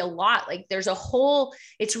we see a lot. Like,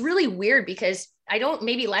 it's really weird, because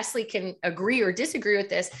maybe Leslie can agree or disagree with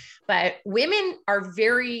this, but women are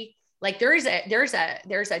very, like, there's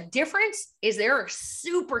a difference, is they're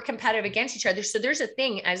super competitive against each other. So there's a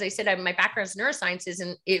thing, as I said, my background is neurosciences.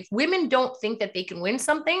 And if women don't think that they can win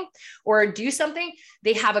something or do something,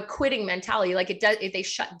 they have a quitting mentality. Like, if they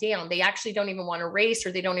shut down, they actually don't even want to race,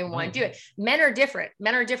 or they don't even want to do it. Men are different.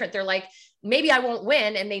 They're like, maybe I won't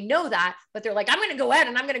win. And they know that, but they're like, I'm going to go out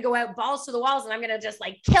and I'm going to go out balls to the walls and I'm going to just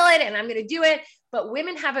like kill it. And I'm going to do it. But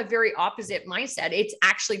women have a very opposite mindset. It's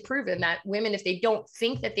actually proven that women, if they don't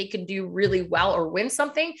think that they can do really well or win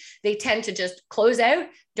something, they tend to just close out,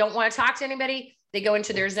 don't want to talk to anybody. They go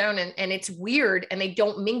into their zone, and it's weird, and they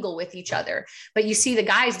don't mingle with each other. But you see the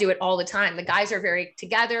guys do it all the time. The guys are very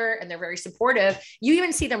together and they're very supportive. You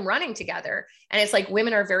even see them running together, and it's like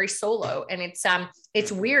women are very solo. And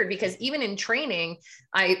it's weird, because even in training,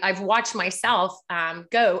 I've watched myself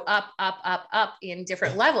go up in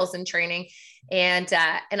different levels in training. And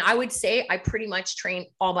I would say I pretty much train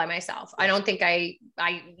all by myself. I don't think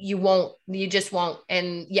you just won't.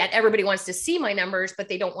 And yet everybody wants to see my numbers, but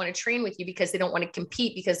they don't want to train with you because they don't want to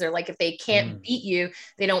compete, because they're like, if they can't beat you,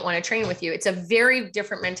 they don't want to train with you. It's a very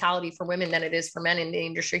different mentality for women than it is for men in the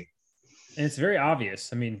industry. And it's very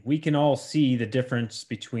obvious. I mean, we can all see the difference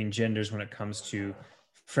between genders when it comes to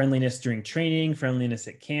friendliness during training, friendliness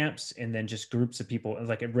at camps, and then just groups of people.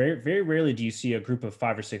 Like, very rarely do you see a group of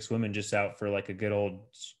 5 or 6 women just out for like a good old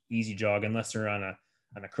easy jog, unless they're on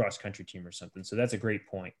a cross country team or something. So that's a great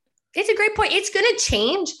point. It's a great point. It's going to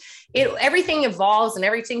change. Everything evolves and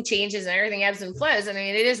everything changes and everything ebbs and flows. I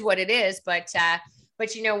mean, it is what it is, but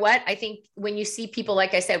you know what? I think when you see people,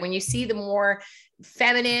 like I said, when you see the more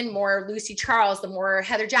feminine, more Lucy Charles, the more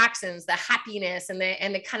Heather Jacksons, the happiness and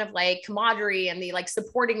the kind of like camaraderie and the like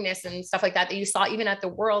supportingness and stuff like that you saw even at the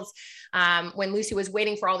Worlds, when Lucy was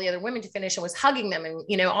waiting for all the other women to finish and was hugging them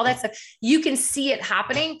and all that stuff, you can see it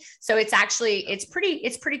happening. So it's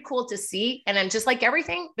pretty cool to see. And then just like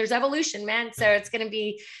everything, there's evolution, man. So it's going to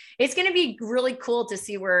be really cool to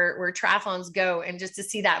see where triathlons go, and just to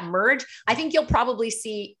see that merge. I think you'll probably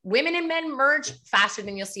see women and men merge faster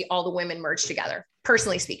than you'll see all the women merge together,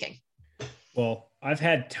 personally speaking. Well, I've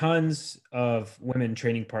had tons of women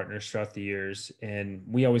training partners throughout the years, and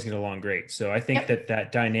we always get along great. So I think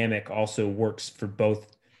that dynamic also works for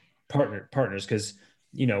both partners, because,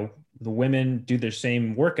 the women do their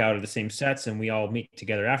same workout or the same sets, and we all meet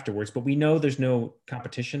together afterwards, but we know there's no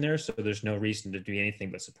competition there. So there's no reason to do anything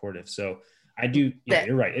but supportive. So I do,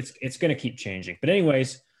 you're right. It's going to keep changing, but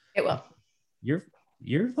anyways, it will.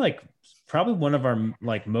 You're like probably one of our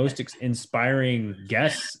like most inspiring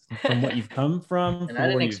guests from what you've come from. And I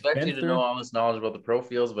didn't expect you to know all this knowledge about the pro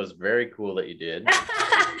fields, but it's very cool that you did.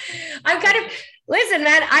 I'm kind of, listen,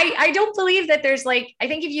 man, I don't believe that there's like, I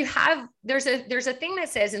think if you have, there's a thing that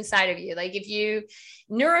says inside of you, like if you,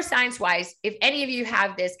 neuroscience wise, if any of you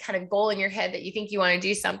have this kind of goal in your head that you think you want to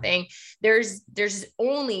do something, there's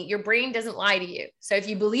only, your brain doesn't lie to you. So if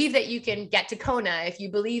you believe that you can get to Kona, if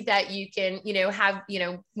you believe that you can, have,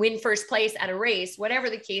 win first place at a race, whatever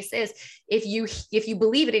the case is, if you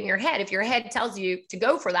believe it in your head, if your head tells you to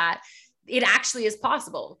go for that, it actually is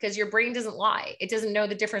possible because your brain doesn't lie. It doesn't know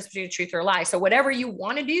the difference between truth or a lie. So whatever you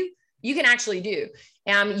want to do, you can actually do.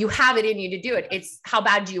 You have it in you to do it. It's how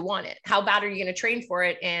bad do you want it? How bad are you going to train for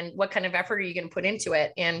it? And what kind of effort are you going to put into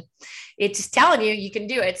it? And it's just telling you can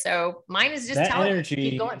do it. So mine is just that telling energy,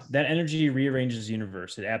 you, keep going. That energy rearranges the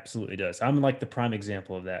universe. It absolutely does. I'm like the prime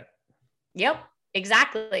example of that. Yep.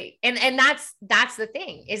 Exactly. And that's the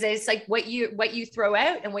thing is it's like what you throw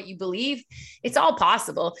out and what you believe, it's all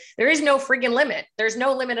possible. There is no friggin' limit. There's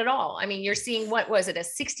no limit at all. I mean, you're seeing, what was it? A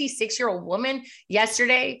 66-year-old woman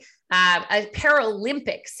yesterday, a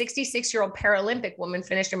 66-year-old Paralympic woman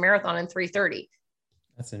finished a marathon in 3:30.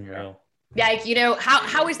 That's unreal. Yeah. Like,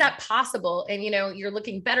 how is that possible? And, you're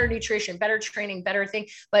looking better nutrition, better training, better thing,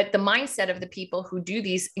 but the mindset of the people who do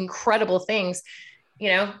these incredible things,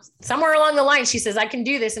 somewhere along the line, she says, I can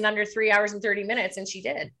do this in under 3 hours and 30 minutes. And she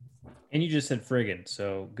did. And you just said friggin'.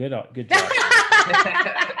 So good job.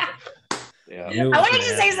 Yeah. I wanted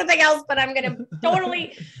to say something else, but I'm going to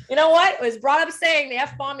totally, it was brought up saying the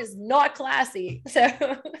F-bomb is not classy. So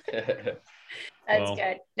that's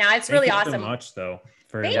good. Now it's really awesome. Thank you so much though.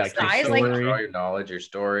 Thanks, guys. For all your knowledge, your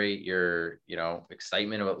story, your,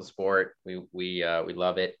 excitement about the sport. We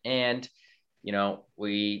love it. And,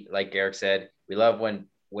 we, like Eric said, we love when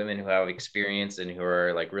women who have experience and who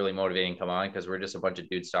are like really motivating come on, because we're just a bunch of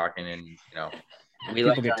dudes talking, and we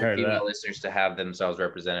like our female listeners to have themselves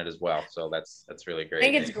represented as well. So that's really great. I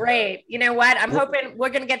think it's great. You know what? I'm hoping we're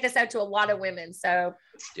going to get this out to a lot of women. So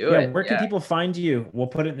do it. Where can people find you? We'll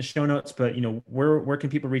put it in the show notes, but where can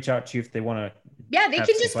people reach out to you if they want to? Yeah, they can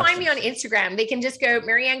just find me on Instagram. They can just go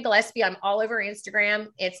Marianne Gillespie. I'm all over Instagram.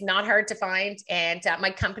 It's not hard to find. And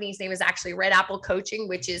my company's name is actually Red Apple Coaching,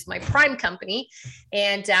 which is my prime company.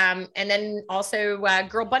 And then also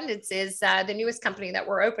Girl Abundance is the newest company that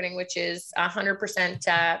we're opening, which is 100%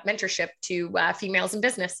 mentorship to females in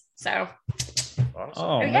business. So, awesome.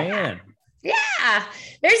 Oh man. Yeah,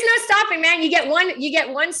 there's no stopping, man. You get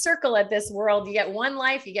one circle at this world. You get one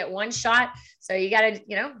life, you get one shot. So you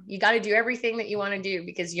gotta do everything that you want to do,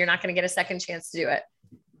 because you're not going to get a second chance to do it.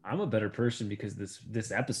 I'm a better person because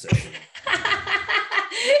this episode.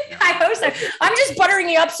 I hope so. I'm just buttering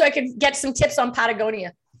you up so I can get some tips on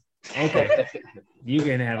Patagonia. Okay. You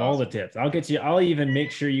can have all the tips. I'll even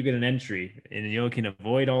make sure you get an entry and you can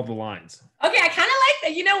avoid all the lines. Okay. I kind of like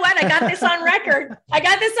that. You know what? I got this on record.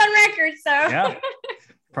 So yeah,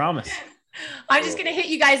 promise. I'm just going to hit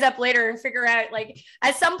you guys up later and figure out, like,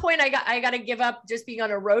 at some point I got to give up just being on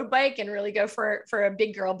a road bike and really go for a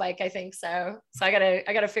big girl bike. I think so. So I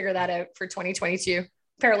got to figure that out for 2022.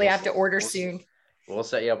 Apparently I have to order soon. We'll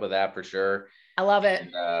set you up with that for sure. I love it.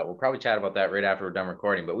 And, we'll probably chat about that right after we're done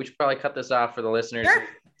recording, but we should probably cut this off for the listeners. Sure.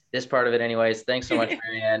 This part of it anyways. Thanks so much,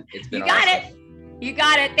 Marianne. It's been awesome. You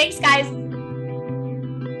got it. Thanks, guys.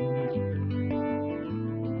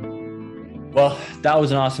 Well, that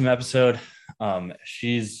was an awesome episode.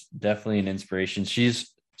 She's definitely an inspiration.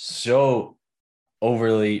 She's so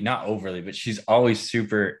not overly, but she's always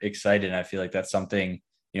super excited. And I feel like that's something,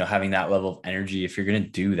 having that level of energy, if you're going to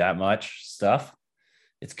do that much stuff,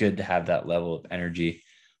 it's good to have that level of energy.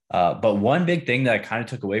 But one big thing that I kind of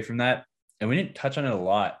took away from that, and we didn't touch on it a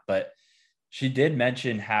lot, but she did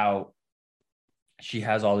mention how she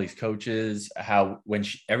has all these coaches, how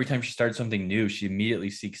every time she starts something new, she immediately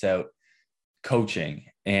seeks out coaching,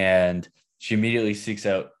 and she immediately seeks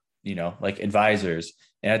out, like advisors.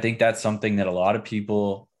 And I think that's something that a lot of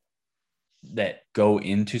people that go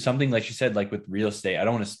into something, like she said, like with real estate, I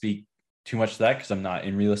don't want to speak too much to that because I'm not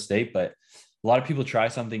in real estate, but a lot of people try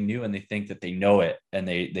something new and they think that they know it, and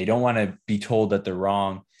they don't want to be told that they're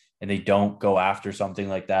wrong, and they don't go after something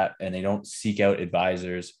like that, and they don't seek out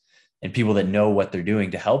advisors and people that know what they're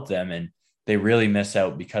doing to help them. And they really miss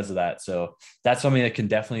out because of that. So that's something that can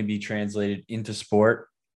definitely be translated into sport.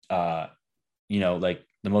 Like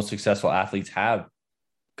the most successful athletes have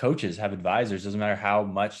coaches, have advisors. Doesn't matter how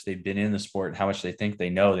much they've been in the sport and how much they think they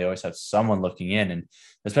know, they always have someone looking in. And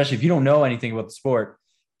especially if you don't know anything about the sport,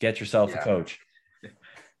 get yourself a coach.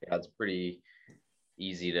 Yeah, it's pretty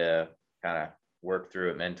easy to kind of work through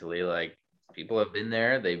it mentally. Like, people have been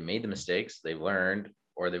there, they've made the mistakes, they've learned,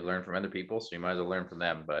 or they've learned from other people. So you might as well learn from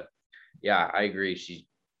them. But yeah, I agree.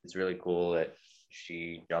 It's really cool that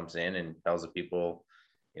she jumps in and tells the people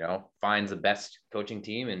finds the best coaching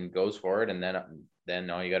team and goes for it. And then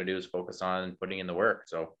all you got to do is focus on putting in the work.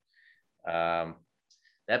 So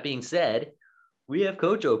that being said, we have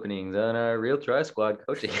coach openings on our Real Tri Squad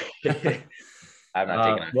coaching. I'm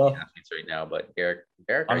not taking on athletes right now, but Garrick,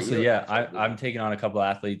 honestly, I'm taking on a couple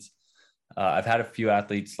athletes. I've had a few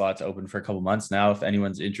athlete slots open for a couple months now. If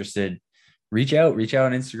anyone's interested, reach out on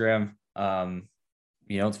Instagram.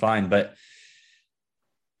 It's fine, but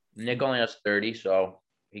Nick only has 30, so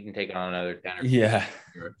he can take on another 10. Yeah.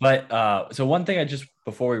 But so one thing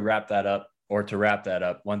before we wrap that up,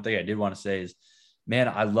 one thing I did want to say is, man,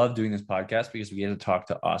 I love doing this podcast because we get to talk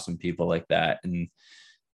to awesome people like that. And,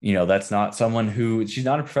 that's not someone she's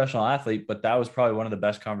not a professional athlete, but that was probably one of the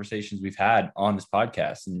best conversations we've had on this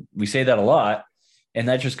podcast. And we say that a lot. And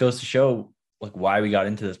that just goes to show like why we got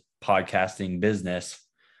into this podcasting business,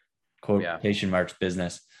 quotation marks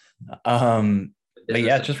business. But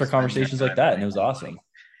yeah, just for conversations like that. And it was awesome.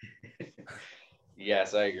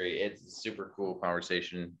 Yes, I agree. It's a super cool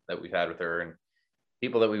conversation that we've had with her and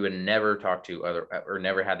people that we would never talk to or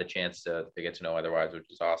never had the chance to get to know otherwise, which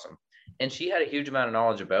is awesome. And she had a huge amount of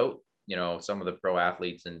knowledge about, some of the pro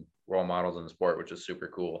athletes and role models in the sport, which is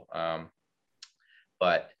super cool.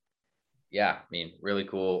 But yeah, I mean, really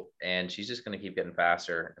cool. And she's just going to keep getting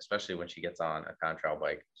faster, especially when she gets on a time trial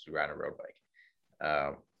bike. She ran a road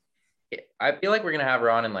bike. I feel like we're going to have her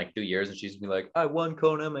on in like 2 years and she's going to be like, I won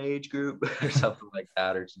Kona my age group or something like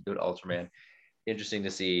that, or she's doing Ultraman. Interesting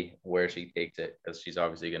to see where she takes it because she's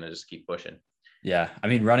obviously going to just keep pushing. Yeah. I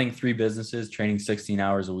mean, running 3 businesses, training 16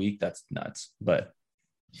 hours a week, that's nuts, but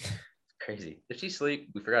it's crazy. Does she sleep?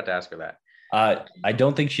 We forgot to ask her that. I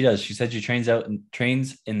don't think she does. She said she trains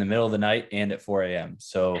in the middle of the night and at 4 a.m.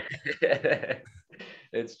 So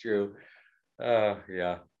it's true.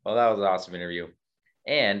 Yeah. Well, that was an awesome interview.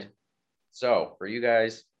 And so for you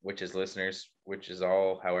guys, which is listeners, which is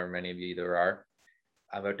all, however many of you there are,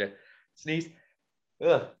 I'm about to sneeze.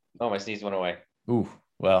 Ugh. Oh, my sneeze went away. Ooh,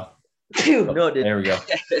 well. No, it didn't. There we go.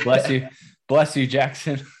 Bless you,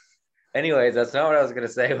 Jackson. Anyways, that's not what I was going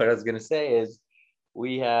to say. What I was going to say is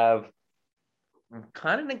we have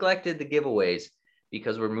kind of neglected the giveaways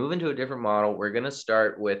because we're moving to a different model. We're going to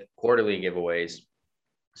start with quarterly giveaways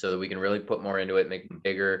so that we can really put more into it, make them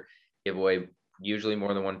bigger giveaway, usually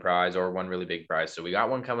more than one prize or one really big prize. So we got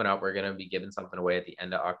one coming up. We're going to be giving something away at the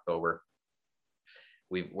end of October.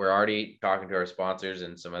 We're already talking to our sponsors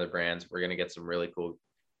and some other brands. We're going to get some really cool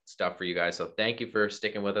stuff for you guys. So thank you for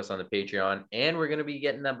sticking with us on the Patreon, and we're going to be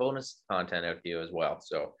getting that bonus content out to you as well.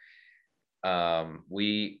 So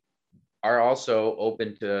we are also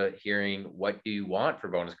open to hearing what do you want for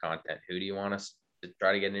bonus content? Who do you want us to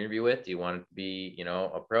try to get an interview with? Do you want it to be,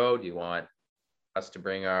 a pro? Do you want us to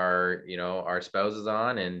bring our spouses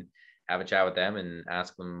on and have a chat with them and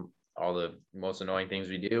ask them all the most annoying things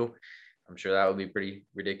we do? I'm sure that would be pretty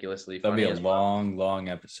ridiculously funny. That'll be a long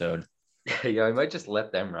episode. Yeah, we might just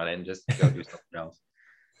let them run it and just go do something else.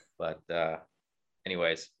 But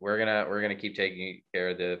anyways, we're gonna keep taking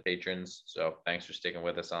care of the patrons. So thanks for sticking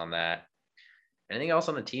with us on that. Anything else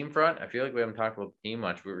on the team front? I feel like we haven't talked about the team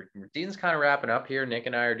much. Routine's kind of wrapping up here. Nick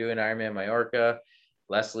and I are doing Ironman Mallorca.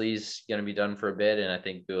 Leslie's gonna be done for a bit, and I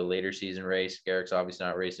think do a later season race. Garrick's obviously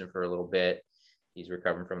not racing for a little bit. He's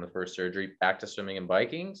recovering from the first surgery, back to swimming and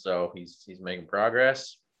biking, so he's making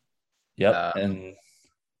progress. Yep, and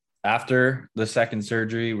after the second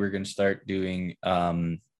surgery, we're going to start doing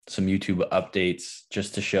some YouTube updates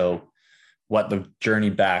just to show what the journey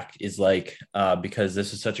back is like, because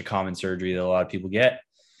this is such a common surgery that a lot of people get.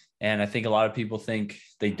 And I think a lot of people think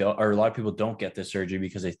they don't, or a lot of people don't get this surgery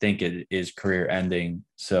because they think it is career ending.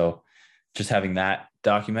 So just having that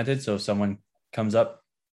documented. So if someone comes up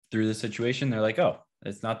through the situation, they're like, oh,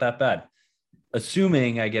 it's not that bad.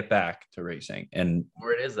 Assuming I get back to racing,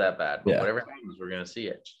 or it is that bad, but whatever happens, we're going to see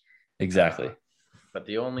it. Exactly. But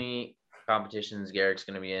the only competitions Garrick's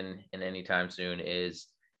going to be in anytime soon is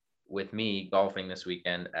with me golfing this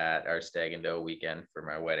weekend at our Stag and Doe weekend for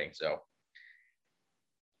my wedding. So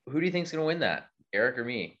who do you think's going to win that? Garrick or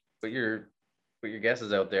me? Put your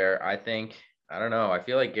guesses out there. I don't know. I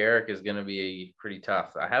feel like Garrick is going to be pretty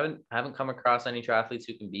tough. I haven't come across any triathletes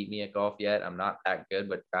who can beat me at golf yet. I'm not that good,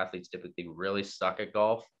 but triathletes typically really suck at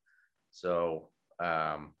golf. So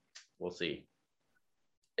we'll see.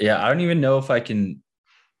 Yeah, I don't even know if I can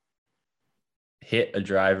hit a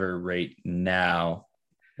driver right now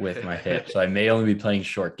with my hip. So I may only be playing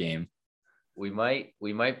short game. We might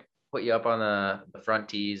put you up on the front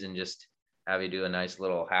tees and just have you do a nice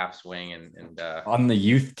little half swing and on the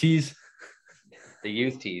youth tees. The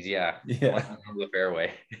youth tees, yeah. The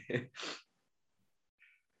fairway.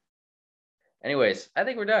 Anyways, I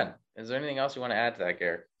think we're done. Is there anything else you want to add to that,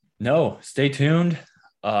 Garrett? No, stay tuned.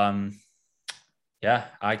 Yeah,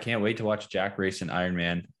 I can't wait to watch Jack race in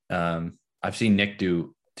Ironman. I've seen Nick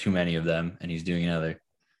do too many of them, and he's doing another.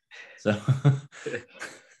 So,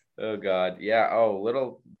 oh God, yeah. Oh,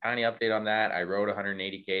 little tiny update on that. I rode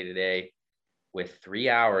 180K today with 3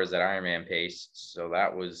 hours at Ironman pace. So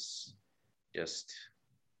that was just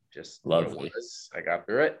lovely. I got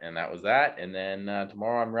through it, and that was that. And then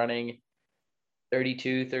tomorrow I'm running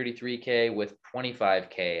 33K with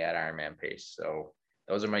 25K at Ironman pace. So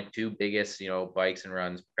those are my two biggest, bikes and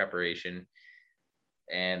runs preparation.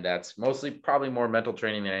 And that's mostly probably more mental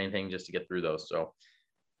training than anything, just to get through those. So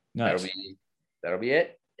nice. That'll be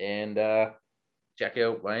it. And check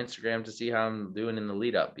out my Instagram to see how I'm doing in the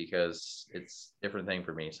lead up, because it's a different thing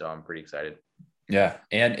for me. So I'm pretty excited. Yeah.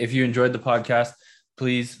 And if you enjoyed the podcast,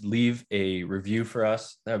 please leave a review for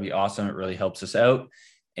us. That would be awesome. It really helps us out.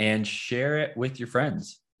 And share it with your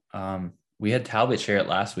friends. We had Talbot share it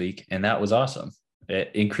last week, and that was awesome.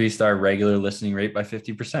 It increased our regular listening rate by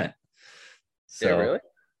 50%. So, yeah, really?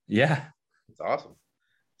 Yeah. It's awesome.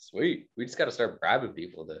 Sweet. We just got to start bribing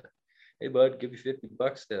people to, hey, bud, give you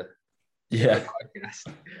 $50 to yeah.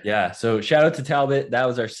 Yeah. So shout out to Talbot. That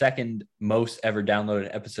was our second most ever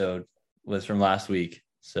downloaded episode, was from last week.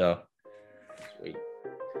 So sweet.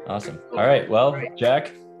 Awesome. All right. Well,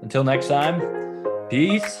 Jack, until next time,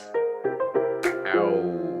 peace.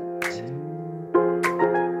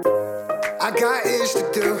 I got ish to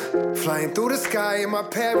do, flying through the sky in my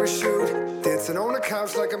parachute, dancing on the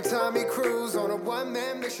couch like I'm Tommy Cruise on a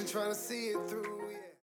one-man mission trying to see it through.